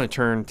we want to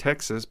turn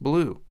Texas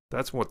blue.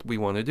 That's what we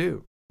want to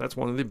do. That's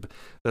one of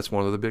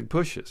the big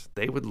pushes.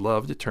 They would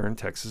love to turn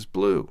Texas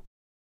blue.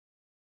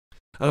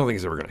 I don't think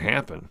it's ever going to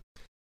happen,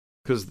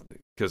 because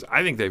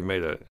I think they've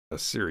made a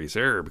serious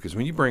error. Because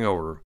when you bring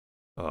over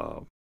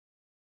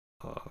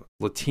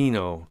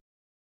Latino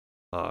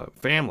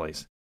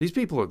families, these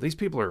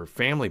people are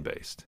family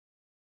based.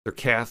 They're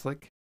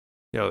Catholic.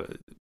 You know,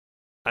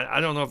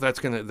 I don't know if they're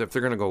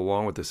gonna go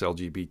along with this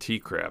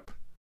LGBT crap,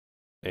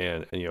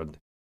 and you know,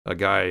 a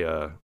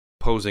guy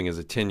posing as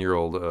a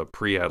 10-year-old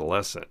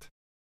pre-adolescent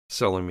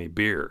selling me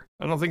beer.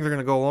 I don't think they're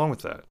gonna go along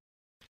with that.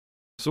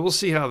 So we'll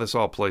see how this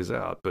all plays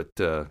out. But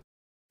at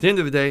the end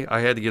of the day,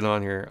 I had to get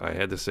on here. I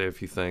had to say a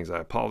few things. I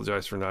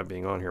apologize for not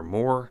being on here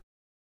more.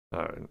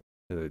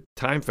 The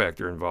time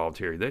factor involved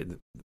here.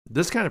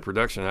 This kind of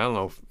production, I don't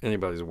know if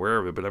anybody's aware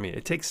of it, but I mean,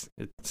 it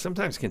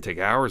sometimes can take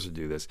hours to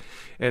do this.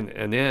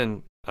 And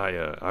then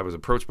I was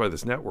approached by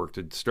this network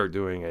to start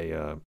doing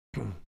a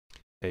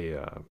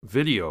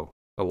video,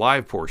 a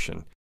live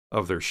portion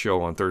of their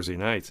show on Thursday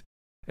nights.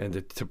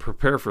 And to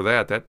prepare for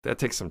that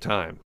takes some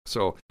time.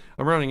 So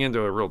I'm running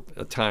into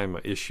a time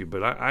issue,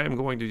 but I am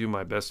going to do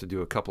my best to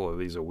do a couple of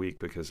these a week,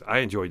 because I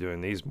enjoy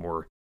doing these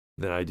more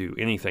than I do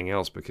anything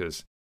else,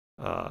 because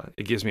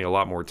it gives me a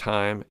lot more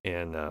time,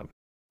 and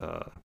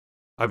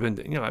I've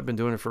been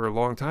doing it for a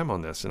long time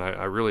on this, and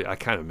I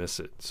kind of miss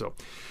it. So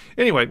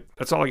anyway,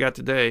 that's all I got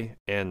today.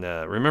 And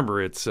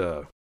remember, it's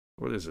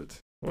what is it?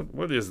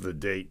 What is the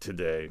date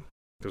today?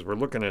 Because we're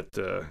looking at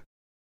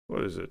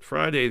what is it?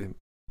 Friday,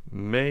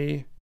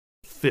 May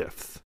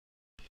 5th,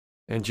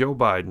 and Joe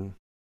Biden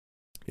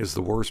is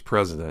the worst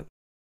president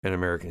in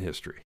American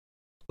history.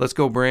 Let's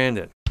go,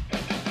 Brandon.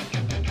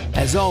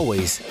 As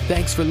always,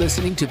 thanks for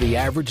listening to the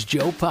Average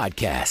Joe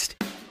podcast.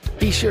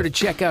 Be sure to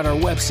check out our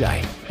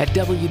website at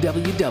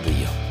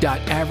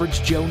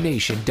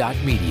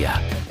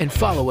www.averagejoenation.media and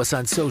follow us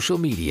on social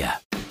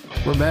media.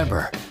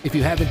 Remember, if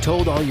you haven't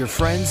told all your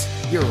friends,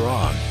 you're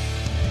wrong.